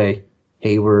 Oubre,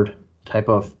 Hayward type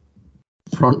of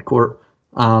front court.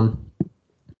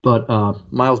 But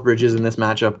Miles Bridges in this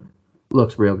matchup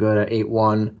looks real good at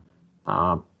 8'1".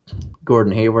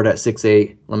 Gordon Hayward at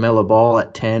 6'8", LaMelo Ball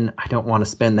at 10. I don't want to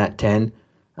spend that 10,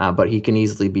 but he can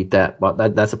easily beat that.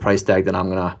 But that's a price tag that I'm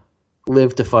going to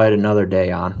live to fight another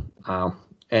day on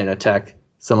and attack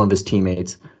some of his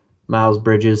teammates. Miles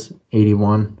Bridges,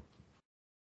 81.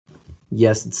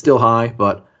 Yes, it's still high,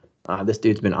 but this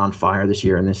dude's been on fire this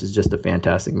year, and this is just a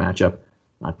fantastic matchup.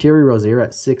 Terry Rozier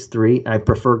at 6'3". I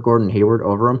prefer Gordon Hayward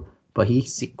over him, but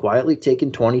he's quietly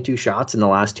taken 22 shots in the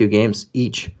last 2 games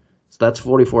each. So that's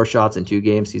 44 shots in 2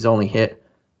 games. He's hit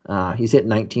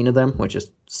 19 of them, which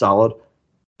is solid,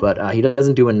 but he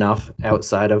doesn't do enough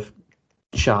outside of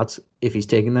shots if he's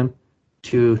taking them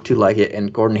to like it.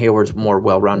 And Gordon Hayward's more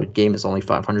well-rounded game is only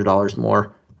 $500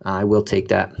 more. I will take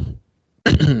that.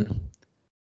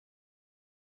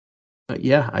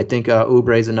 Yeah, I think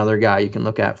Oubre is another guy you can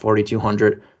look at,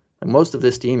 4,200. Most of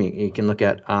this team you can look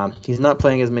at. He's not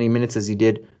playing as many minutes as he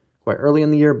did quite early in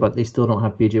the year, but they still don't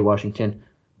have PJ Washington,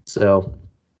 so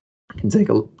can take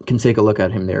a look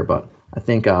at him there. But I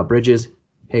think Bridges,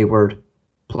 Hayward,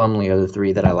 Plumlee are the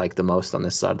 3 that I like the most on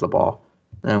this side of the ball.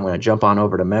 And I'm going to jump on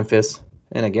over to Memphis,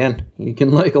 and again, you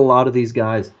can like a lot of these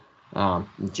guys.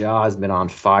 Ja has been on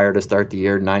fire to start the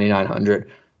year,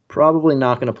 9,900. Probably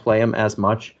not going to play him as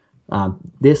much.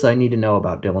 This I need to know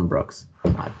about Dylan Brooks.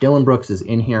 Dylan Brooks is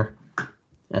in here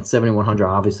at 7,100.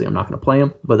 Obviously, I'm not going to play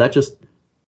him, but that just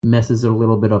messes a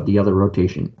little bit of the other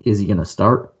rotation. Is he going to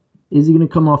start? Is he going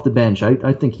to come off the bench?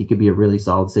 I think he could be a really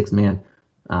solid 6-man.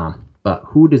 But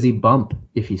who does he bump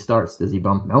if he starts? Does he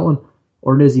bump Melton,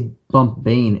 or does he bump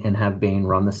Bane and have Bane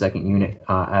run the second unit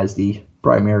as the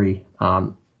primary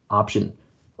option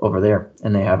over there?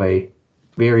 And they have a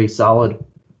very solid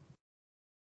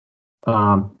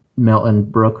Melton,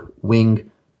 Brook,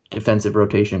 wing defensive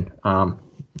rotation.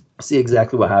 See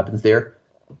exactly what happens there.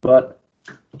 But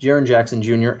Jaren Jackson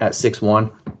Jr. at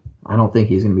 6'1", I don't think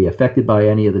he's going to be affected by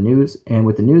any of the news. And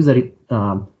with the news that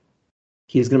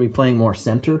he's going to be playing more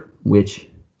center, which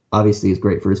obviously is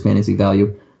great for his fantasy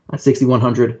value, at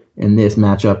 6,100 in this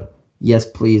matchup, yes,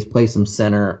 please play some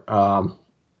center.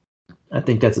 I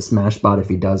think that's a smash spot if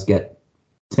he does get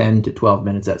 10 to 12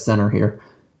 minutes at center here.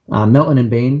 Melton and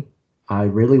Bane, I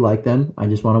really like them. I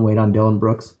just want to wait on Dylan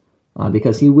Brooks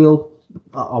because we will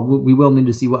need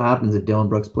to see what happens if Dylan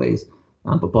Brooks plays.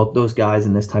 But both those guys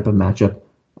in this type of matchup,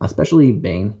 especially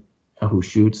Bane, who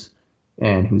shoots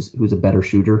and who's a better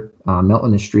shooter,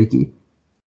 Melton is streaky,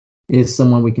 is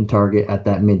someone we can target at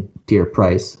that mid-tier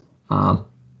price.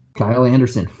 Kyle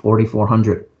Anderson,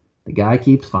 4,400. The guy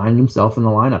keeps finding himself in the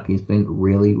lineup. He's been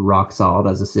really rock solid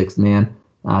as a 6th man.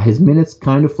 His minutes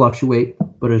kind of fluctuate,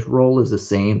 but his role is the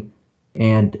same.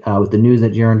 And with the news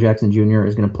that Jaren Jackson Jr.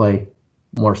 is going to play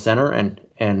more center and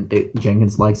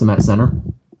Jenkins likes him at center,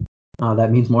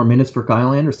 that means more minutes for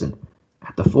Kyle Anderson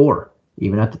at the 4,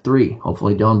 even at the 3.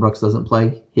 Hopefully Dylan Brooks doesn't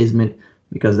play his minute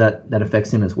because that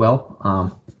affects him as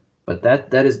well. But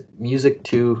that is music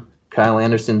to Kyle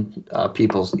Anderson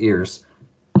people's ears,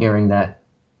 hearing that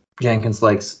Jenkins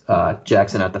likes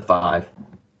Jackson at the 5.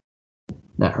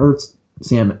 That hurts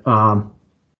Steven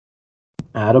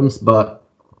Adams, but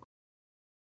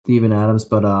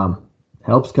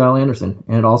helps Kyle Anderson,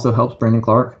 and it also helps Brandon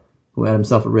Clark, who had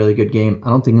himself a really good game. I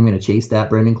don't think I'm going to chase that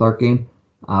Brandon Clark game,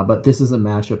 but this is a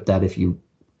matchup that if you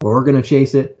were going to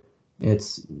chase it,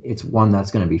 it's one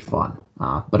that's going to be fun.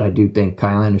 But I do think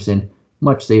Kyle Anderson,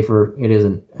 much safer. It is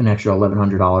an extra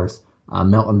 $1,100.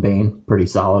 Melton Bane, pretty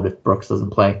solid if Brooks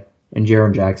doesn't play. And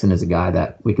Jaren Jackson is a guy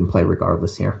that we can play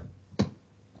regardless here.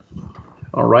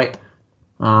 All right.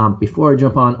 Before I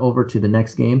jump on over to the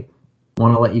next game,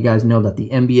 Want to let you guys know that the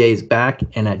NBA is back,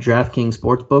 and at DraftKings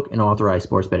Sportsbook, an authorized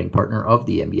sports betting partner of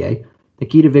the NBA, the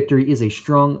key to victory is a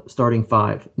strong starting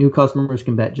five. New customers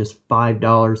can bet just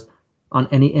 $5 on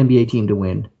any NBA team to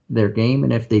win their game,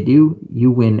 and if they do, you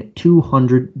win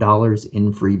 $200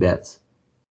 in free bets.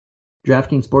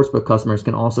 DraftKings Sportsbook customers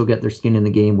can also get their skin in the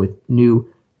game with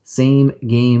new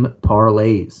same-game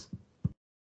parlays.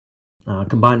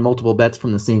 Combine multiple bets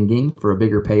from the same game for a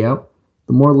bigger payout.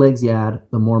 The more legs you add,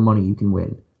 the more money you can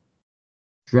win.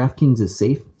 DraftKings is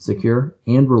safe, secure,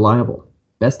 and reliable.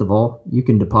 Best of all, you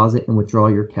can deposit and withdraw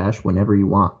your cash whenever you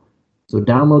want. So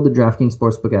download the DraftKings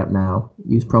Sportsbook app now.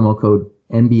 Use promo code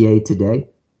NBA today.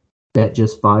 Bet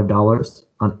just $5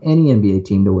 on any NBA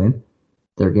team to win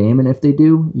their game, and if they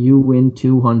do, you win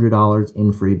 $200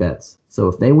 in free bets. So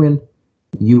if they win,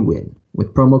 you win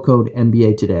with promo code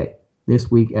NBA today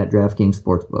this week at DraftKings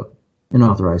Sportsbook, an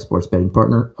authorized sports betting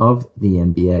partner of the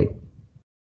NBA.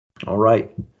 All right.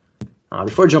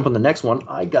 Before I jump on the next one,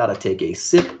 I got to take a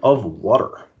sip of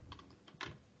water.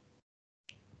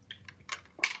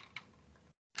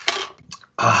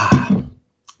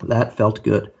 That felt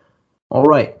good. All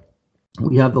right.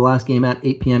 We have the last game at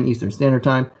 8 p.m. Eastern Standard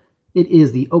Time. It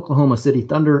is the Oklahoma City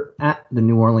Thunder at the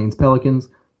New Orleans Pelicans.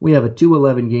 We have a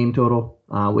 2-11 game total,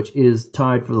 which is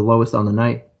tied for the lowest on the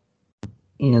night.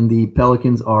 And the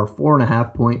Pelicans are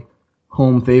 4.5-point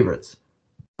home favorites.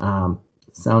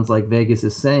 Sounds like Vegas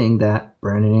is saying that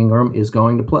Brandon Ingram is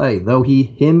going to play, though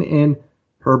him and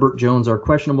Herbert Jones are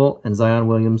questionable, and Zion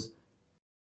Williamson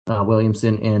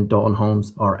and Dalton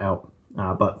Holmes are out.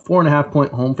 But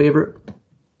 4.5-point home favorite.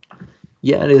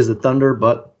 Yeah, it is the Thunder,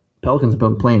 but Pelicans have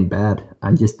been playing bad.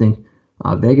 I just think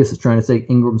Vegas is trying to say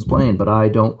Ingram's playing, but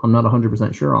I'm not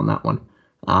 100% sure on that one.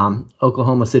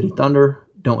 Oklahoma City Thunder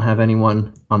don't have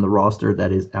anyone on the roster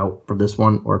that is out for this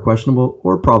one, or questionable,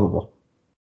 or probable.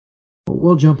 But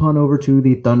we'll jump on over to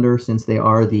the Thunder since they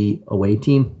are the away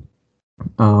team.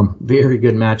 Very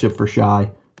good matchup for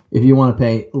Shy. If you want to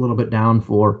pay a little bit down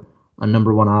for a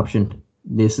number one option,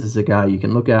 this is a guy you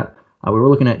can look at. We were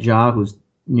looking at Ja, who's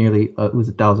nearly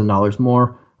 $1,000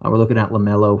 more. We're looking at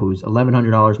LaMelo, who's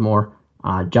 $1,100 more.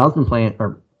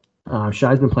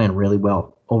 Shy's been playing really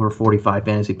well, over 45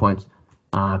 fantasy points.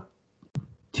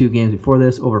 2 games before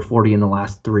this, over 40 in the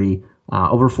last 3,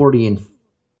 over 40 in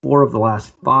 4 of the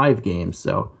last 5 games.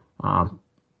 So, and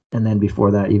then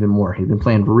before that, even more. He's been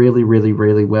playing really, really,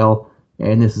 really well.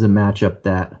 And this is a matchup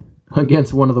that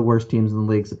against one of the worst teams in the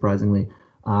league, surprisingly,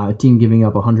 a team giving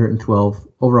up over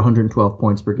 112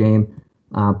 points per game,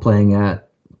 playing at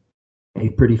a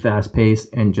pretty fast pace,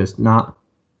 and just not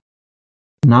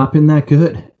been that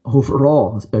good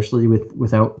overall, especially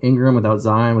without Ingram, without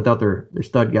Zion, without their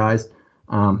stud guys.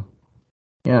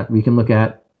 We can look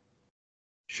at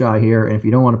Shy here, and if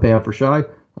you don't want to pay up for Shy,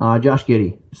 Josh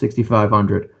Giddey,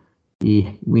 $6,500.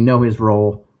 We know his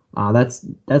role. It's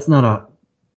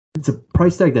a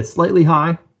price tag that's slightly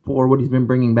high for what he's been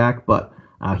bringing back, but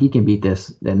he can beat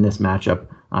this in this matchup.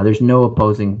 There's no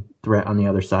opposing threat on the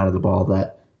other side of the ball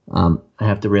that I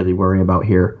have to really worry about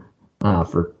here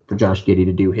for Josh Giddey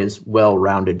to do his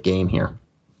well-rounded game here.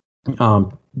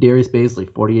 Darius Bazley,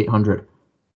 $4,800.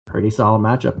 Pretty solid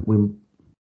matchup.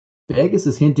 Vegas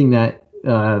is hinting that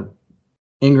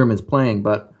Ingram is playing,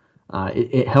 but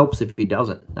it helps if he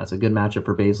doesn't. That's a good matchup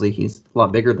for Bazley. He's a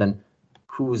lot bigger than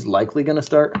who's likely going to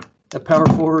start at power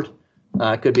forward.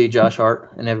 It could be Josh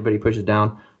Hart, and everybody pushes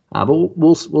down. But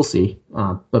we'll see.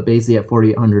 But Bazley at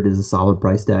 $4,800 is a solid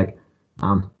price tag.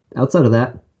 Outside of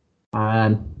that,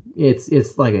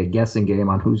 it's like a guessing game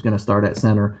on who's going to start at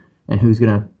center and who's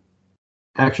going to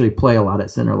actually play a lot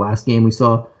at center. Last game we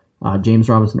saw James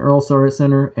Robinson-Earl start at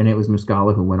center, and it was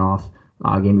Muscala who went off.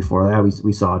 Game before that,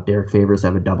 we saw Derek Favors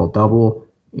have a double-double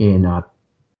in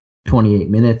 28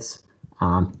 minutes.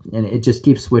 And it just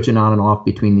keeps switching on and off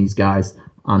between these guys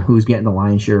on who's getting the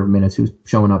lion's share of minutes, who's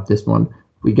showing up this one.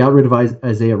 We got rid of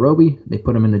Isaiah Roby. They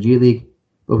put him in the G League.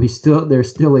 But there's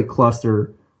still a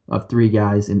cluster of 3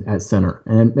 guys at center.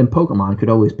 And Pokemon could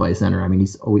always play center. I mean,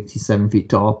 he's 7 feet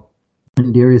tall.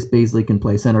 And Darius Bazley can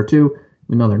play center too.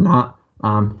 We know they're not.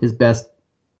 His best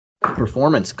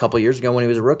performance a couple years ago when he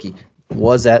was a rookie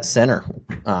was at center.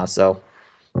 So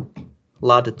a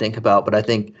lot to think about. But I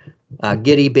think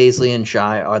Giddey, Bazley, and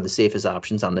Shy are the safest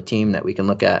options on the team that we can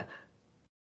look at.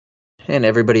 And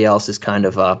everybody else is kind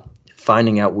of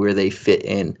finding out where they fit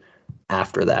in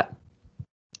after that.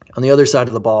 On the other side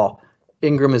of the ball,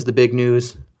 Ingram is the big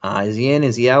news. Is he in?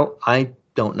 Is he out? I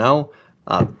don't know.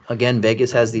 Again,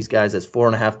 Vegas has these guys as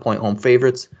 4.5-point home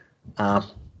favorites.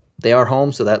 They are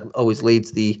home, so that always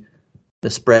leads the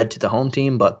spread to the home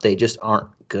team, but they just aren't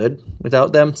good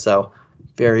without them. So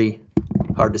very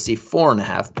hard to see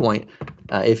 4.5 point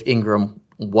if Ingram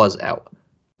was out.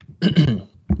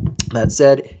 That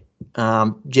said,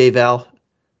 J-Val,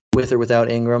 with or without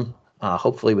Ingram,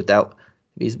 hopefully without.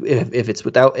 If it's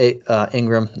without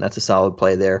Ingram, that's a solid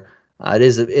play there. It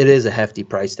is a hefty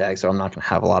price tag, so I'm not going to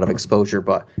have a lot of exposure,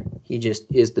 but he just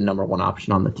is the number one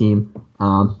option on the team.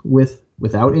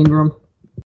 Without Ingram,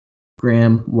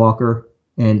 Graham, Walker,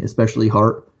 and especially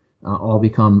Hart all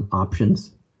become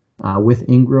options. With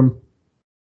Ingram,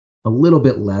 a little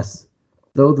bit less.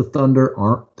 Though the Thunder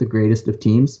aren't the greatest of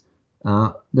teams,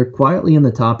 they're quietly in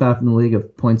the top half in the league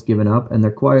of points given up, and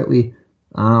they're quietly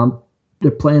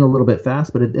they're playing a little bit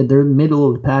fast, but they're middle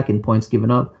of the pack in points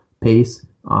given up, pace,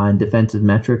 and defensive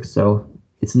metrics. So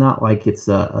it's not like it's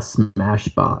a smash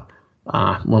spot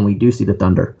when we do see the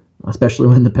Thunder, especially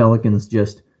when the Pelicans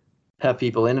just have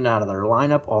people in and out of their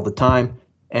lineup all the time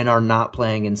and are not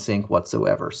playing in sync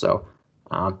whatsoever. So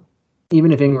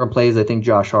even if Ingram plays, I think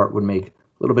Josh Hart would make a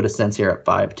little bit of sense here at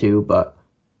 5-2, but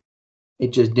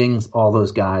it just dings all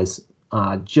those guys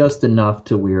just enough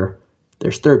to where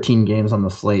there's 13 games on the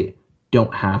slate.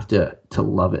 Don't have to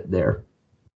love it there.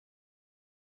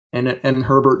 And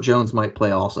Herbert Jones might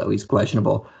play also. He's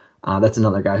questionable. That's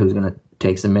another guy who's going to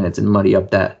take some minutes and muddy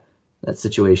up that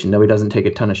situation. Though he doesn't take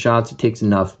a ton of shots, he takes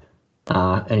enough,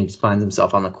 and he finds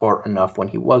himself on the court enough when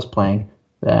he was playing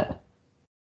that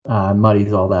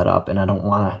muddies all that up, and I don't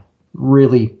want to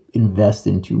really invest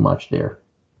in too much there.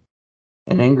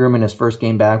 And Ingram in his first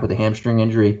game back with a hamstring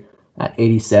injury at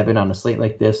 87 on a slate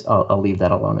like this, I'll leave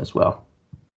that alone as well.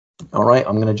 All right,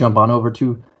 I'm going to jump on over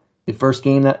to the first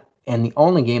game and the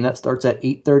only game that starts at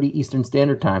 8:30 Eastern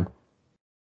Standard Time.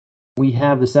 We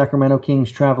have the Sacramento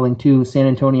Kings traveling to San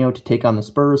Antonio to take on the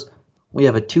Spurs. We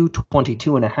have a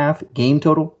 222.5 game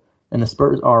total, and the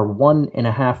Spurs are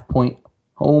 1.5 point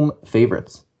home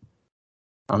favorites.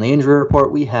 On the injury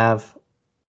report, we have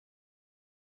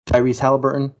Tyrese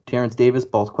Halliburton, Terrence Davis,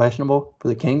 both questionable for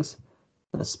the Kings.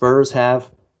 The Spurs have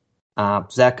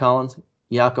Zach Collins,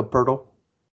 Jakob Poeltl,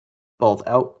 both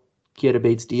out. Keita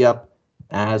Bates-Diop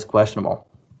as questionable.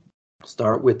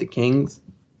 Start with the Kings.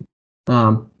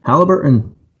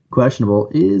 Halliburton questionable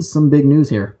is some big news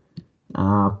here.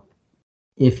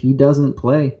 If he doesn't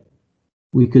play,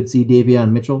 we could see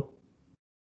Davion Mitchell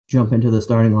jump into the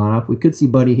starting lineup. We could see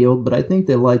Buddy Hield, but I think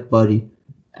they like Buddy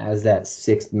as that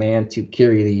sixth man to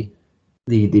carry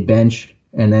the bench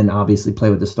and then obviously play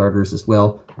with the starters as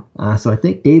well. So I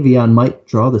think Davion might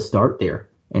draw the start there,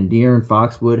 and De'Aaron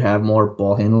Fox would have more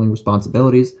ball handling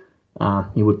responsibilities.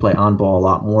 He would play on ball a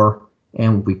lot more,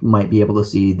 and we might be able to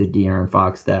see the De'Aaron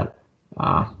Fox that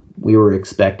we were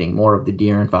expecting, more of the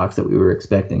De'Aaron Fox that we were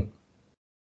expecting.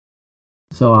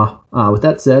 So with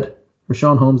that said,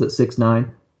 Richaun Holmes at 6'9",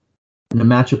 in a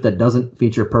matchup that doesn't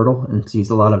feature Poeltl and sees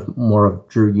a lot more of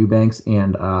Drew Eubanks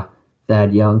and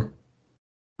Thad Young,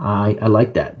 I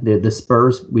like that. The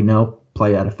Spurs, we know,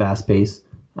 play at a fast pace.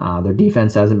 Their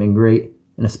defense hasn't been great,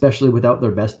 and especially without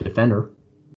their best defender,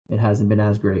 it hasn't been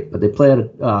as great. But they play at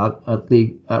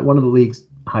one of the league's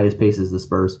highest paces, the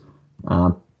Spurs.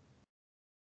 The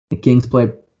Kings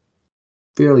play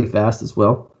fairly fast as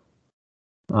well,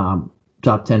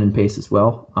 top 10 in pace as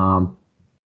well.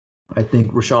 I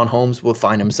think Richaun Holmes will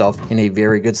find himself in a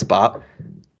very good spot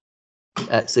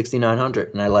at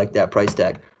 6,900, and I like that price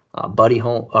tag. Buddy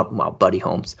Hield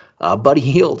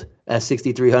at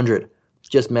 6,300.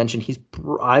 Just mentioned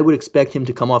I would expect him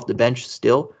to come off the bench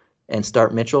still and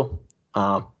start Mitchell,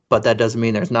 but that doesn't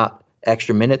mean there's not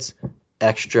extra minutes,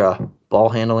 extra ball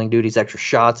handling duties, extra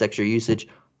shots, extra usage,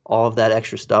 all of that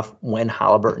extra stuff when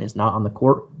Halliburton is not on the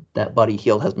court that Buddy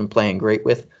Hield has been playing great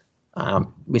with.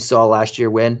 We saw last year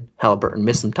when Halliburton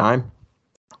missed some time,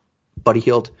 Buddy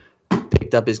Hield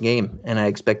picked up his game, and I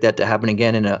expect that to happen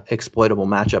again in an exploitable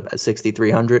matchup at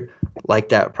 6,300, like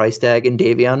that price tag. And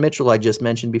Davion Mitchell, I just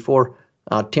mentioned before.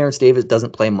 Terrence Davis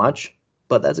doesn't play much,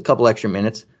 but that's a couple extra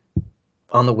minutes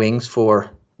on the wings for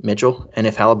Mitchell. And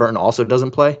if Halliburton also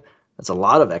doesn't play, that's a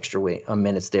lot of extra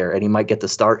minutes there, and he might get the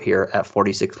start here at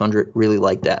 4,600. Really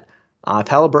like that. If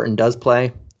Halliburton does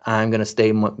play, I'm going to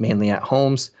stay mainly at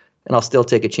Holmes, and I'll still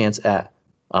take a chance at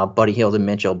Buddy Hield and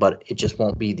Mitchell, but it just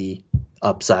won't be the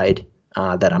upside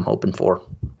that I'm hoping for.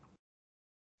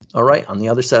 All right, on the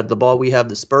other side of the ball, we have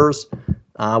the Spurs.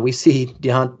 We see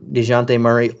DeJounte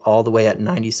Murray all the way at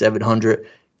 9,700,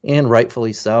 and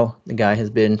rightfully so. The guy has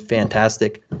been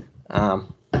fantastic.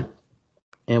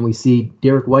 And we see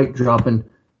Derek White dropping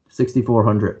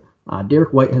 6,400.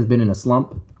 Derek White has been in a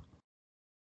slump,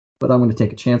 but I'm going to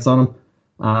take a chance on him.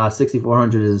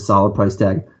 6,400 is a solid price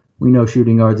tag. We know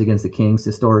shooting guards against the Kings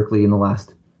historically in the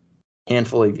last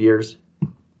handful of years,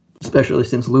 especially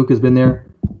since Luke has been there,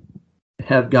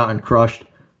 have gotten crushed.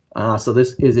 So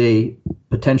this is a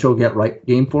potential get-right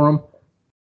game for him.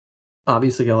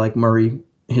 Obviously, I like Murray,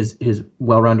 his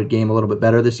well-rounded game a little bit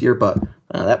better this year, but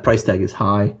that price tag is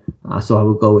high. So I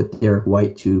will go with Derek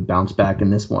White to bounce back in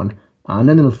this one. And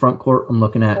then in the front court, I'm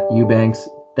looking at Eubanks,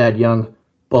 Thad Young.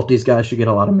 Both these guys should get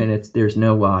a lot of minutes. There's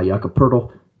no Jakob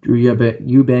Poeltl. Drew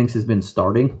Eubanks has been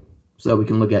starting, so we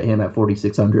can look at him at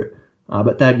 4,600.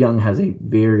 But Thad Young has a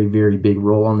very, very big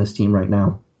role on this team right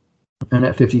now. And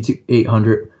at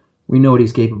 5,800, we know what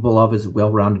he's capable of is a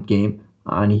well-rounded game,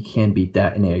 and he can beat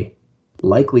that in a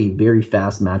likely very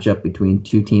fast matchup between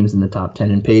two teams in the top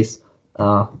 10 in pace,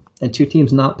 and two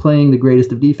teams not playing the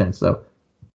greatest of defense. So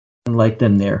I like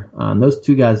them there. Those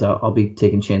two guys I'll be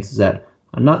taking chances at.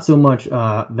 Not so much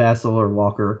Vassell or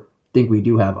Walker. I think we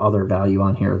do have other value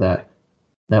on here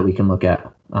that we can look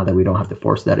at, that we don't have to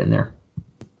force that in there.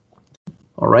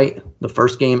 All right, the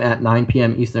first game at 9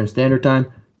 p.m. Eastern Standard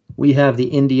Time, we have the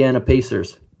Indiana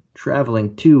Pacers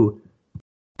traveling to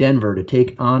Denver to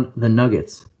take on the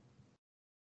Nuggets.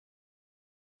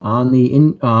 On the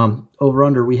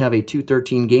over-under, we have a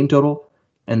 213 game total,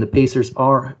 and the Pacers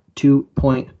are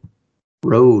 2-point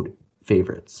road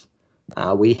favorites.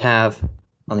 We have,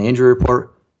 on the injury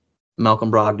report,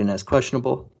 Malcolm Brogdon as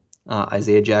questionable,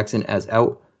 Isaiah Jackson as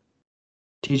out,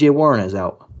 TJ Warren as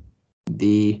out.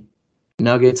 The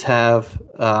Nuggets have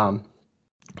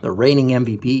the reigning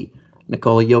MVP,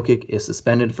 Nikola Jokic, is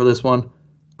suspended for this one.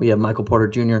 We have Michael Porter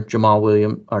Jr., Jamal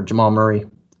Murray,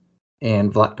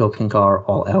 and Vlatko Kinkar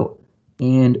all out,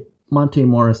 and Monte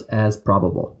Morris as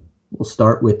probable. We'll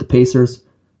start with the Pacers.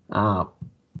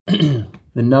 The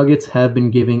Nuggets have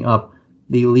been giving up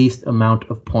the least amount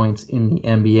of points in the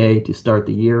NBA to start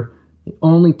the year. The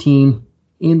only team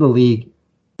in the league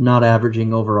not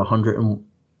averaging over 100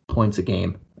 points a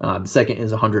game. The second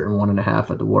is 101.5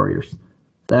 at the Warriors.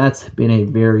 That's been a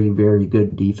very, very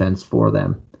good defense for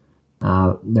them.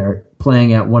 They're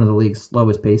playing at one of the league's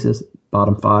slowest paces,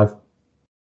 bottom 5.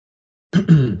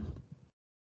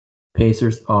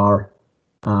 Pacers are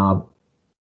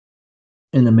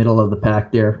in the middle of the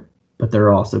pack there, but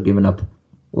they're also giving up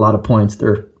a lot of points.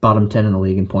 They're bottom 10 in the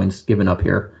league in points given up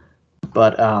here.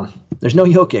 But there's no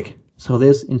Jokic, so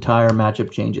this entire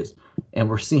matchup changes. And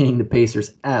we're seeing the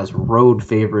Pacers as road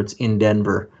favorites in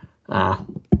Denver.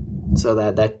 So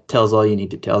that tells all you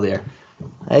need to tell there.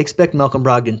 I expect Malcolm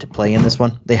Brogdon to play in this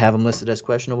one. They have him listed as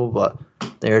questionable, but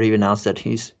they already announced that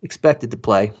he's expected to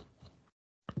play.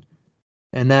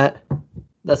 And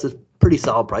that's a pretty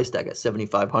solid price tag at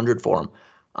 $7,500 for him.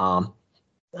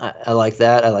 I like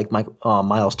that. I like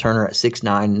Miles Turner at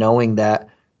 6'9", knowing that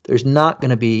there's not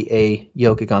going to be a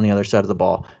Jokic on the other side of the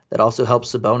ball. That also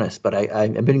helps Sabonis. But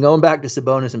I've been going back to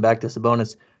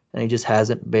Sabonis, and he just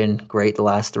hasn't been great the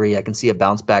last 3. I can see a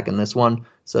bounce back in this one,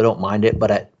 so I don't mind it.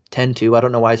 But at 10-2, I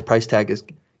don't know why his price tag is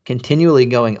continually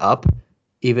going up,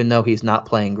 even though he's not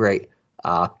playing great.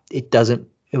 It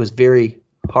was very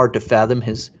hard to fathom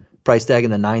his price tag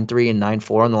in the 9-3 and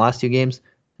 9-4 in the last 2 games.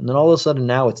 And then all of a sudden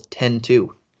now it's 10-2.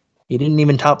 He didn't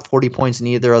even top 40 points in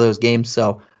either of those games,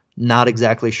 so not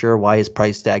exactly sure why his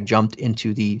price tag jumped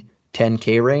into the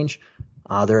 10K range.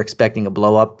 They're expecting a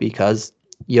blow up because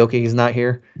Jokic is not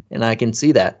here, and I can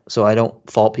see that. So I don't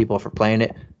fault people for playing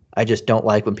it. I just don't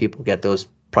like when people get those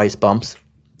price bumps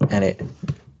and it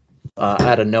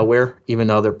out of nowhere, even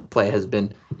though their play has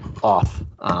been off.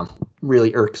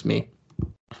 Really irks me.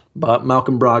 But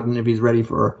Malcolm Brogdon, if he's ready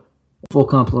for a full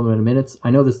complement of minutes,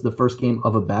 I know this is the first game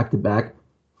of a back-to-back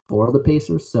for the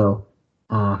Pacers, so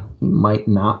he might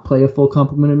not play a full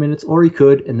complement of minutes, or he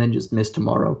could and then just miss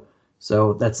tomorrow.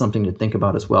 So that's something to think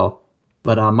about as well.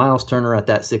 But Miles Turner at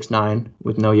that 6'9"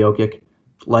 with no Jokic,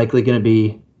 likely going to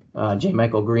be J.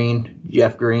 Michael Green,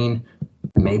 Jeff Green,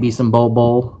 maybe some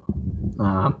Bol.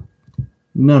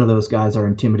 None of those guys are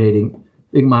intimidating.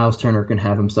 Big Miles Turner can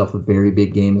have himself a very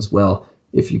big game as well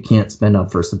if you can't spend up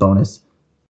for Sabonis.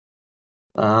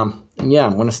 I'm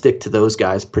going to stick to those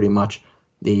guys pretty much.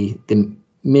 The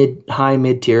high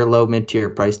mid-tier, low mid-tier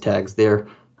price tags there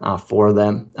for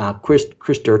them.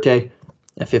 Chris Durte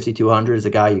at 5,200 is a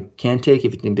guy you can take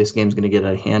if you think this game's going to get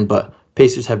out of hand, but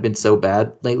Pacers have been so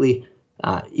bad lately,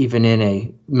 even in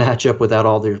a matchup without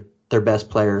all their best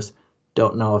players.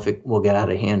 Don't know if it will get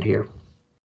out of hand here.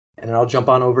 And then I'll jump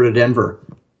on over to Denver,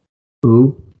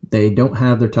 who they don't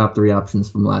have their top 3 options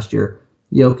from last year.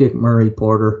 Jokic, Murray,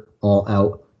 Porter, all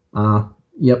out.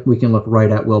 We can look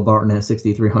right at Will Barton at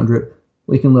 6,300.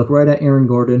 We can look right at Aaron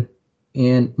Gordon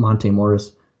and Monte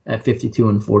Morris at 52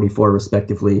 and 44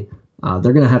 respectively.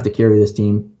 They're going to have to carry this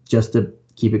team just to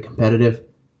keep it competitive.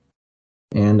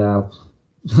 And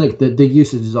the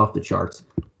usage is off the charts.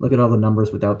 Look at all the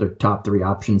numbers without their top 3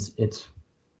 options. It's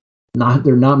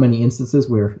There are not many instances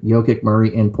where Jokic,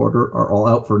 Murray, and Porter are all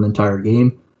out for an entire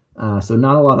game. So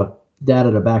not a lot of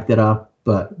data to back that up,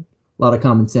 but a lot of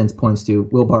common sense points to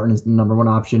Will Barton is the number one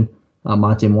option.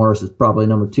 Monte Morris is probably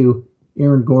number two.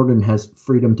 Aaron Gordon has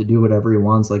freedom to do whatever he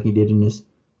wants, like he did in his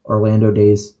Orlando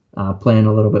days, playing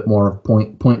a little bit more of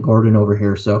point Gordon over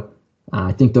here. So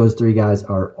I think those three guys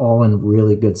are all in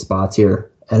really good spots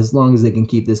here, as long as they can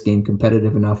keep this game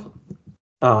competitive enough.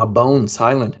 Bones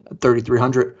Highland at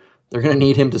 3,300. They're going to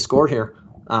need him to score here.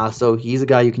 So he's a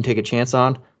guy you can take a chance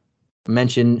on. I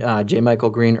mentioned J. Michael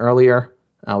Green earlier.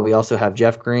 We also have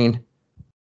Jeff Green.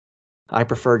 I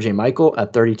prefer J. Michael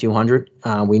at 3,200.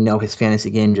 We know his fantasy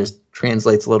game just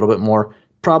translates a little bit more.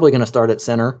 Probably going to start at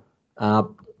center.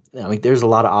 There's a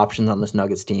lot of options on this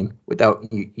Nuggets team without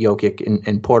Jokic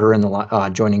and Porter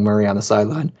and joining Murray on the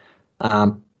sideline.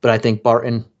 But I think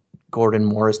Barton, Gordon,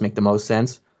 Morris make the most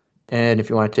sense. And if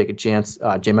you want to take a chance,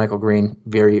 J. Michael Green,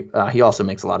 he also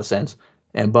makes a lot of sense.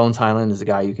 And Bones Highland is a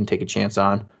guy you can take a chance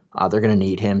on. They're going to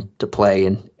need him to play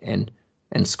and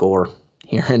score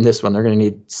here in this one. They're going to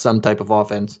need some type of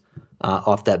offense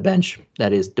off that bench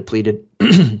that is depleted.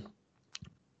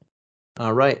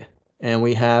 All right. And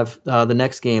we have the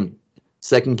next game,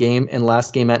 second game and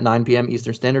last game at 9 p.m.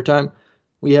 Eastern Standard Time.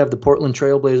 We have the Portland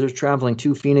Trailblazers traveling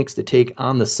to Phoenix to take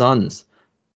on the Suns.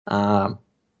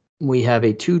 We have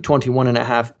a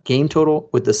 221.5 game total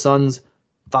with the Suns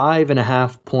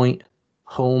 5.5 point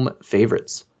home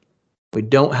favorites. We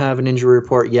don't have an injury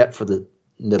report yet for the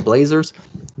Blazers,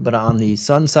 but on the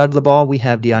Suns side of the ball, we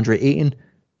have DeAndre Ayton,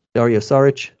 Dario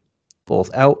Saric,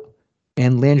 both out,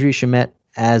 and Landry Shamet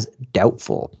as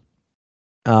doubtful.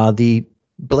 The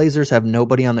Blazers have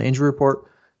nobody on the injury report,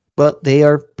 but they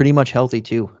are pretty much healthy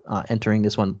too entering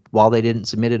this one. While they didn't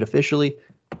submit it officially,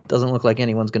 doesn't look like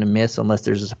anyone's going to miss unless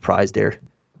there's a surprise there.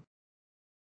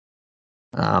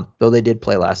 Though they did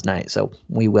play last night, so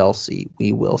we will see.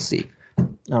 We will see.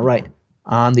 All right.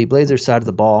 On the Blazers side of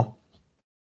the ball,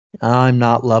 I'm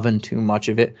not loving too much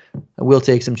of it. I will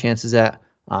take some chances at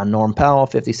Norm Powell,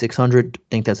 5,600. I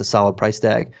think that's a solid price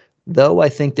tag. Though I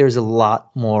think there's a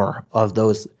lot more of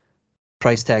those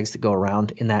price tags to go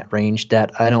around in that range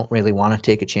that I don't really want to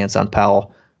take a chance on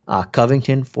Powell.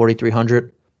 Covington,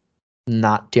 4,300.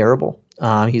 Not terrible.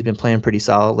 He's been playing pretty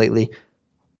solid lately.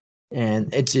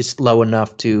 And it's just low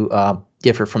enough to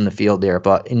differ from the field there.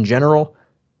 But in general,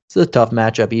 it's a tough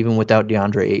matchup, even without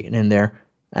DeAndre Ayton in there.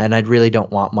 And I really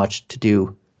don't want much to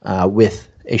do with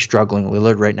a struggling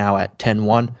Lillard right now at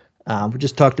 10-1. We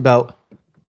just talked about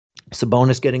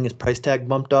Sabonis getting his price tag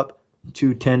bumped up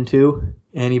to 10-2.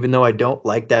 And even though I don't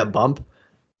like that bump,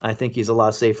 I think he's a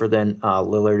lot safer than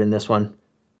Lillard in this one,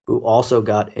 who also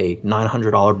got a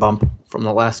 $900 bump from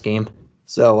the last game.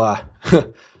 So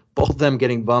both of them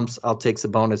getting bumps. I'll take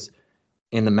Sabonis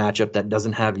in the matchup that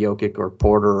doesn't have Jokic or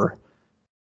Porter or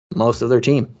most of their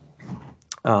team.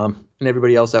 And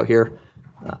everybody else out here,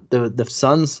 the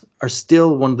Suns are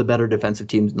still one of the better defensive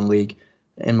teams in the league.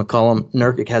 And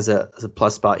Nurkic has a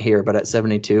plus spot here, but at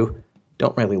 72,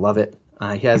 don't really love it.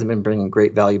 He hasn't been bringing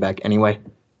great value back anyway.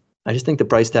 I just think the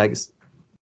price tag is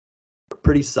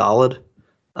pretty solid.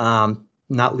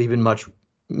 Not leaving much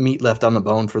meat left on the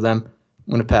bone for them.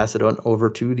 I'm going to pass it on over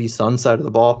to the Suns side of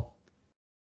the ball.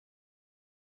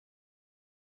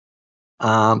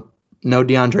 No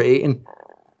DeAndre Ayton.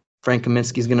 Frank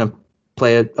Kaminsky's going to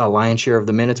play a lion's share of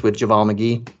the minutes with JaVale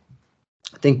McGee.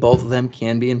 I think both of them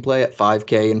can be in play at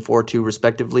 5K and 4.2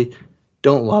 respectively.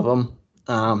 Don't love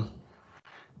them,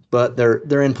 but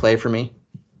they're in play for me.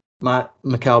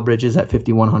 Mikal Bridges at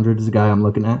 5,100 is the guy I'm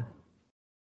looking at.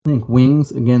 I think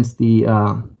wings against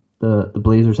the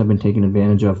Blazers have been taking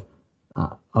advantage of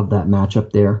that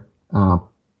matchup there.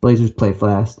 Blazers play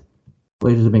fast.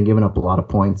 Blazers have been giving up a lot of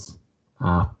points.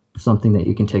 Something that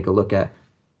you can take a look at.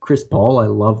 Chris Paul, I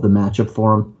love the matchup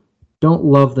for him. Don't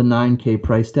love the 9K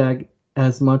price tag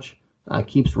as much.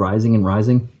 Keeps rising and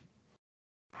rising.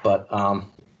 But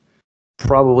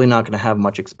probably not going to have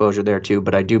much exposure there too.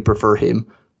 But I do prefer him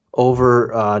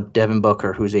over Devin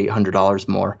Booker, who's $800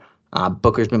 more.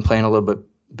 Booker's been playing a little bit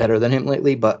better than him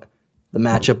lately, but the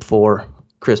matchup for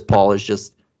Chris Paul is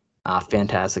just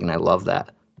fantastic, and I love that.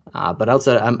 But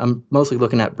outside, I'm mostly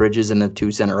looking at Bridges and the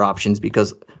two center options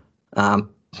because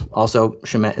also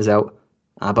Shamet is out.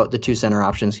 But the two center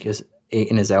options because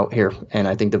Ayton is out here, and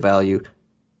I think the value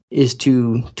is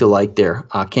to like there.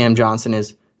 Cam Johnson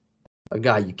is a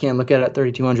guy you can look at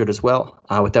 3,200 as well.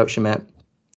 Without Shamet,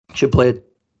 should play a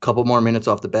couple more minutes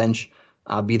off the bench.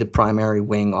 Be the primary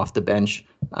wing off the bench,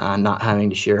 not having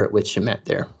to share it with Shamet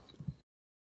there.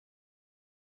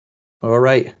 All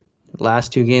right,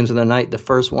 last two games of the night. The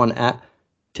first one at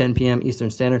 10 p.m.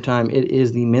 Eastern Standard Time. It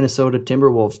is the Minnesota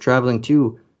Timberwolves traveling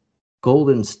to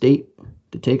Golden State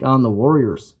to take on the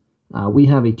Warriors. We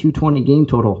have a 220 game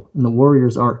total, and the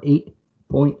Warriors are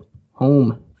 8-point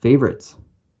home favorites.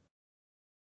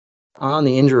 On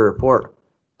the injury report,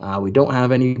 we don't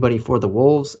have anybody for the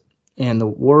Wolves, and the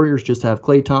Warriors just have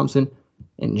Klay Thompson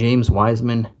and James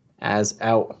Wiseman as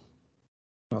out.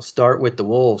 I'll start with the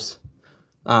Wolves.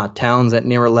 Towns at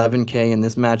near 11K in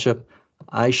this matchup.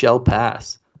 I shall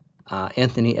pass.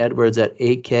 Anthony Edwards at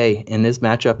 8K in this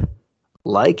matchup.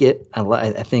 Like it.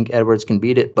 I think Edwards can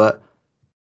beat it, but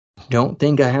don't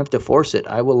think I have to force it.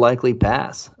 I will likely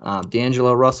pass.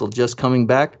 D'Angelo Russell just coming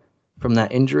back from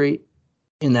that injury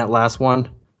in that last one.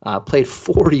 Played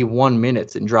 41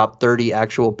 minutes and dropped 30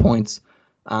 actual points.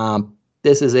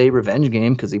 This is a revenge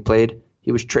game because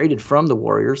he was traded from the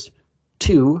Warriors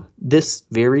to this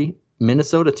very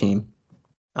Minnesota team.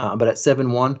 But at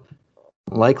 7-1,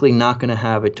 likely not going to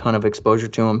have a ton of exposure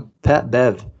to him. Pat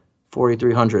Bev,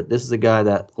 4,300. This is a guy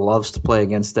that loves to play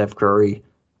against Steph Curry.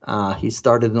 He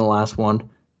started in the last one.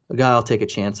 A guy I'll take a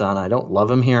chance on. I don't love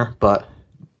him here, but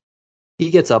he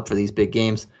gets up for these big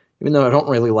games. Even though I don't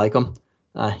really like him,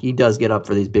 he does get up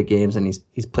for these big games, and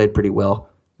he's played pretty well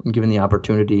when given the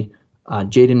opportunity.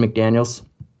 Jaden McDaniels,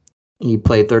 he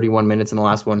played 31 minutes in the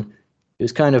last one. He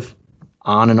was kind of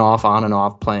on and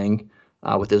off playing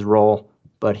with his role,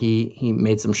 but he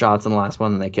made some shots in the last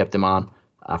one, and they kept him on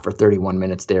for 31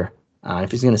 minutes there.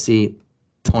 If he's going to see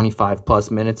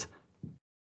 25-plus minutes,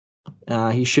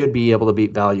 he should be able to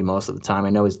beat value most of the time. I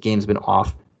know his game's been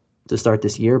off to start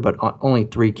this year, but only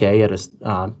 3K at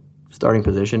a starting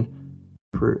position,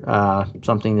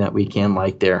 something that we can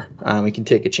like there. We can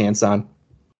take a chance on.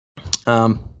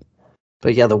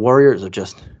 But yeah, the Warriors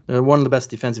they're one of the best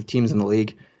defensive teams in the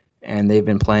league, and they've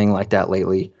been playing like that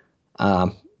lately.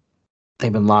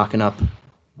 They've been locking up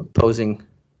opposing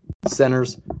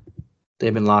centers.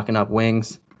 They've been locking up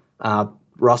wings.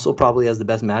 Russell probably has the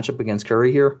best matchup against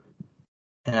Curry here.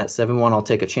 And at 7-1, I'll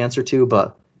take a chance or two,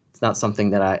 but it's not something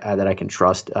that I can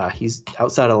trust. He's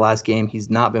outside of the last game. He's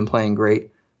not been playing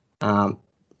great to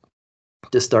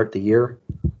start the year,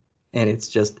 and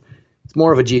it's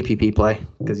more of a GPP play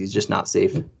because he's just not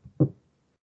safe.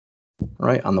 All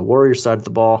right, on the Warriors side of the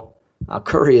ball,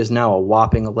 Curry is now a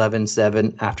whopping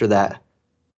 11-7 after that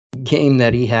game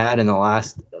that he had in the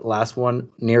last one,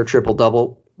 near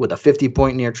triple-double, with a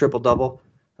 50-point near triple-double.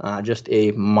 Just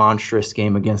a monstrous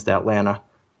game against Atlanta.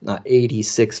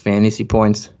 86 fantasy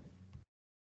points.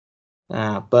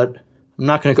 But I'm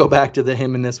not going to go back to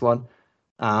him in this one.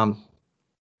 I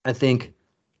think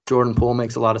Jordan Poole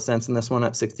makes a lot of sense in this one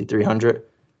at 6,300.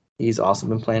 He's also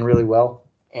been playing really well,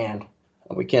 and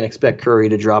we can't expect Curry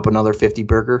to drop another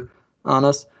 50-burger on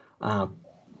us.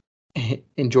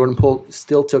 And Jordan Poole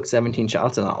still took 17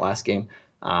 shots in that last game.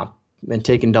 Been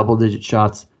taking double-digit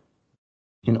shots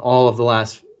in all of the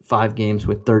last 5 games,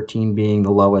 with 13 being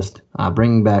the lowest,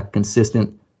 bringing back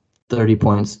consistent 30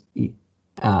 points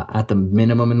at the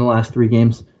minimum in the last 3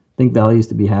 games. I think value is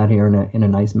to be had here in a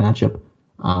nice matchup.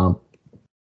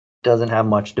 Doesn't have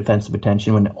much defensive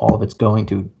attention when all of it's going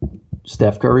to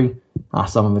Steph Curry.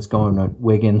 Some of it's going to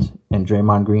Wiggins, and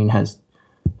Draymond Green has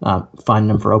finding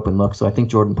them for open looks. So I think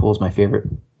Jordan Poole is my favorite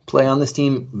play on this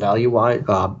team, value-wise,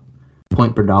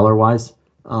 point per dollar wise.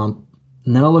 And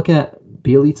then I'll look at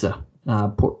Bielitsa.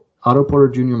 Otto Porter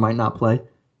Jr. might not play.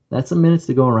 That's some minutes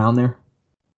to go around there.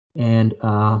 And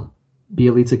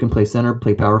Bielitsa can play center,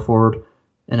 play power forward.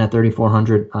 And at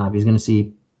 3,400, if he's going to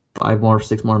see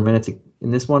 6 more minutes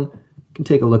in this one, you can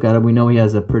take a look at it. We know he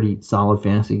has a pretty solid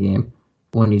fantasy game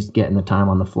when he's getting the time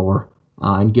on the floor.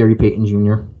 And Gary Payton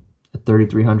Jr. at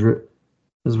 3,300.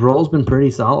 His role's been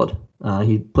pretty solid.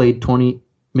 He played 20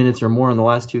 minutes or more in the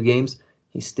last 2 games.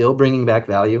 He's still bringing back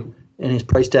value, and his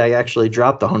price tag actually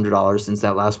dropped $100 since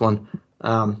that last one.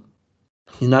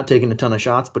 He's not taking a ton of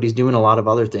shots, but he's doing a lot of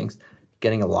other things,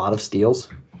 getting a lot of steals,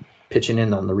 pitching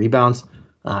in on the rebounds,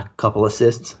 a couple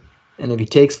assists. And if he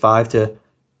takes 5 to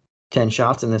 10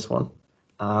 shots in this one,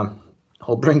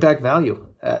 he'll bring back value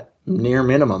at near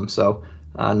minimum. So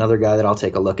another guy that I'll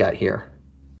take a look at here.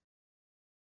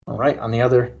 All right,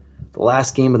 the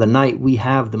last game of the night, we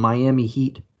have the Miami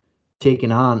Heat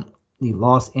taking on the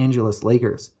Los Angeles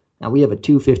Lakers. Now we have a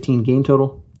 215 game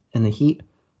total, and the Heat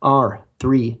are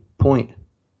 3-point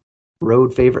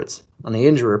road favorites. On the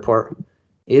injury report,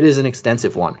 it is an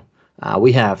extensive one.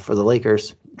 We have for the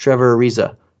Lakers, Trevor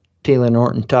Ariza, Taylor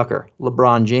Norton-Tucker,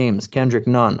 LeBron James, Kendrick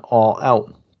Nunn, all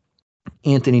out.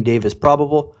 Anthony Davis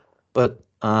probable, but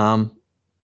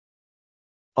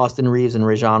Austin Reeves and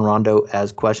Rajon Rondo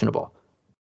as questionable.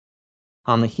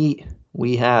 On the Heat,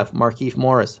 we have Markieff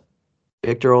Morris,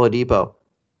 Victor Oladipo,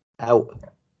 out.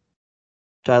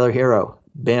 Tyler Hero,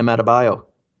 Bam Adebayo,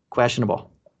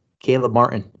 questionable. Caleb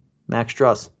Martin, Max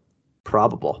Struss,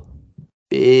 probable.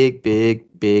 Big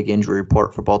injury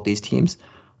report for both these teams.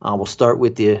 We'll start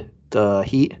with the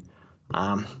Heat.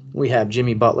 We have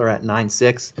Jimmy Butler at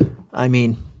 9'6". I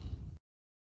mean,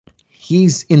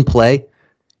 he's in play,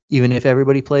 even if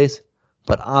everybody plays.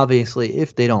 But obviously,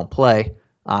 if they don't play,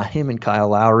 him and Kyle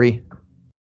Lowry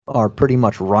are pretty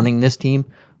much running this team.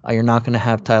 You're not going to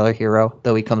have Tyler Hero,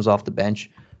 though he comes off the bench.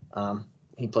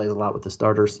 He plays a lot with the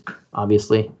starters,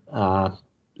 obviously.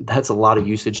 That's a lot of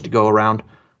usage to go around.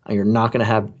 You're not going to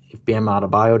have, if Bam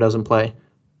Adebayo doesn't play,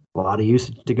 a lot of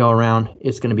usage to go around.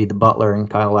 It's going to be the Butler and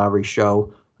Kyle Lowry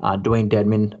show. Dwayne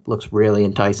Dedmon looks really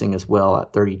enticing as well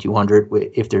at 3,200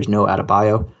 if there's no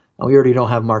Adebayo. We already don't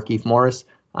have Markieff Morris,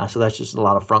 so that's just a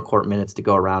lot of front court minutes to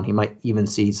go around. He might even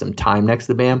see some time next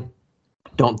to Bam.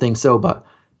 Don't think so, but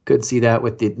could see that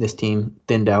with this team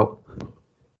thinned out.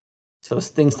 So it's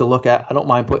things to look at. I don't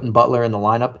mind putting Butler in a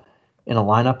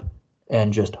lineup,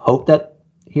 and just hope that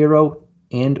Hero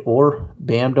and or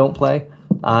Bam don't play.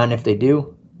 And if they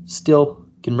do, still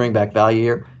can bring back value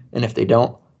here. And if they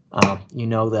don't, you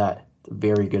know that it's a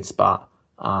very good spot.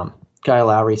 Kyle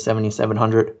Lowry,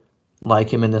 7,700.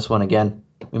 Like him in this one again.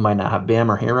 We might not have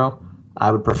Bam or Hero.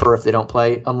 I would prefer if they don't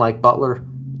play. Unlike Butler,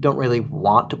 don't really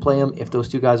want to play him if those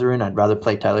two guys are in. I'd rather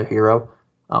play Tyler Hero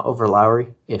over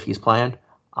Lowry if he's planned.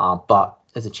 But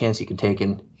there's a chance you can take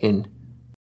in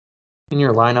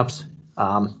your lineups.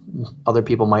 Other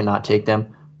people might not take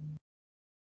them.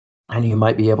 And you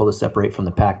might be able to separate from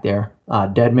the pack there.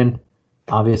 Dedmon,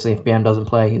 obviously, if Bam doesn't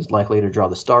play, he's likely to draw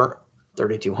the start,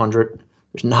 3,200.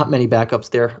 There's not many backups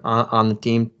there on the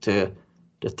team to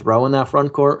throw in that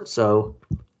front court, so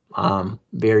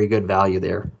very good value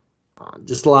there.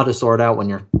 Just a lot to sort out when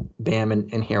your Bam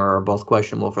and Hero are both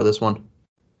questionable for this one.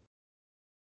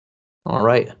 All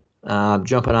right,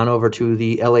 jumping on over to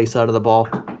the LA side of the ball,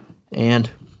 and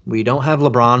we don't have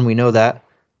LeBron. We know that.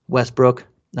 Westbrook,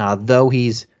 though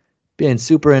he's been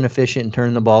super inefficient in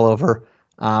turning the ball over,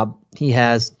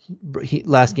 last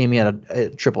game he had a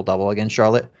triple-double against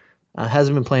Charlotte.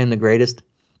 Hasn't been playing the greatest.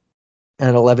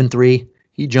 At 11-3,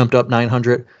 he jumped up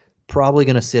 900. Probably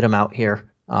going to sit him out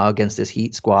here against this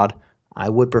Heat squad. I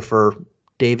would prefer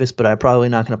Davis, but I'm probably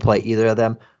not going to play either of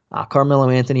them. Carmelo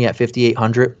Anthony at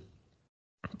 5,800.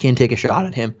 Can take a shot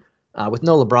at him. With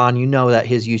no LeBron, you know that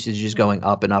his usage is going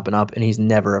up and up and up, and he's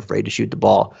never afraid to shoot the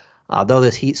ball. Though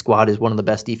this Heat squad is one of the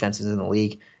best defenses in the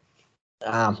league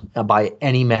by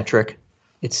any metric,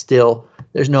 it's still,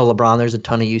 there's no LeBron. There's a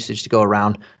ton of usage to go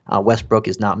around. Westbrook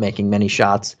is not making many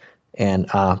shots, and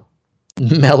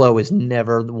Melo is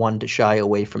never the one to shy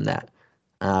away from that.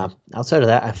 Outside of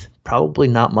that, probably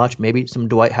not much. Maybe some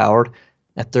Dwight Howard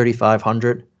at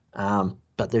 3,500.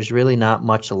 But there's really not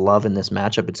much to love in this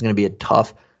matchup. It's going to be a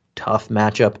tough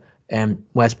matchup. And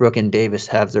Westbrook and Davis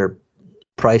have their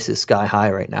prices sky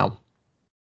high right now.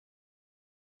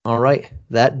 All right,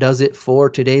 that does it for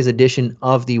today's edition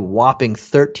of the whopping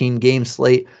 13-game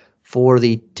slate for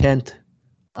the 10th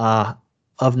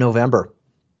of November.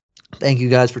 Thank you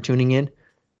guys for tuning in,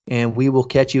 and we will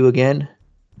catch you again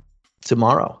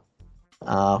tomorrow.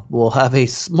 We'll have a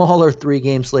smaller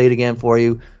 3-game slate again for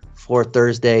you for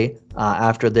Thursday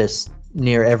after this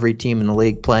near every team in the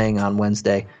league playing on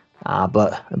Wednesday.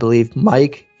 But I believe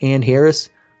Mike and Harris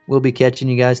will be catching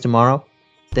you guys tomorrow.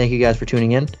 Thank you guys for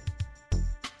tuning in.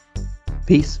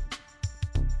 Peace.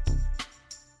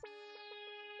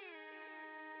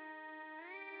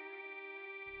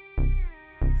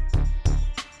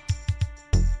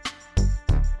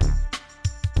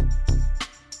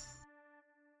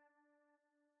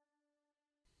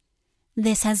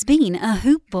 This has been a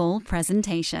Hoop Ball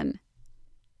presentation.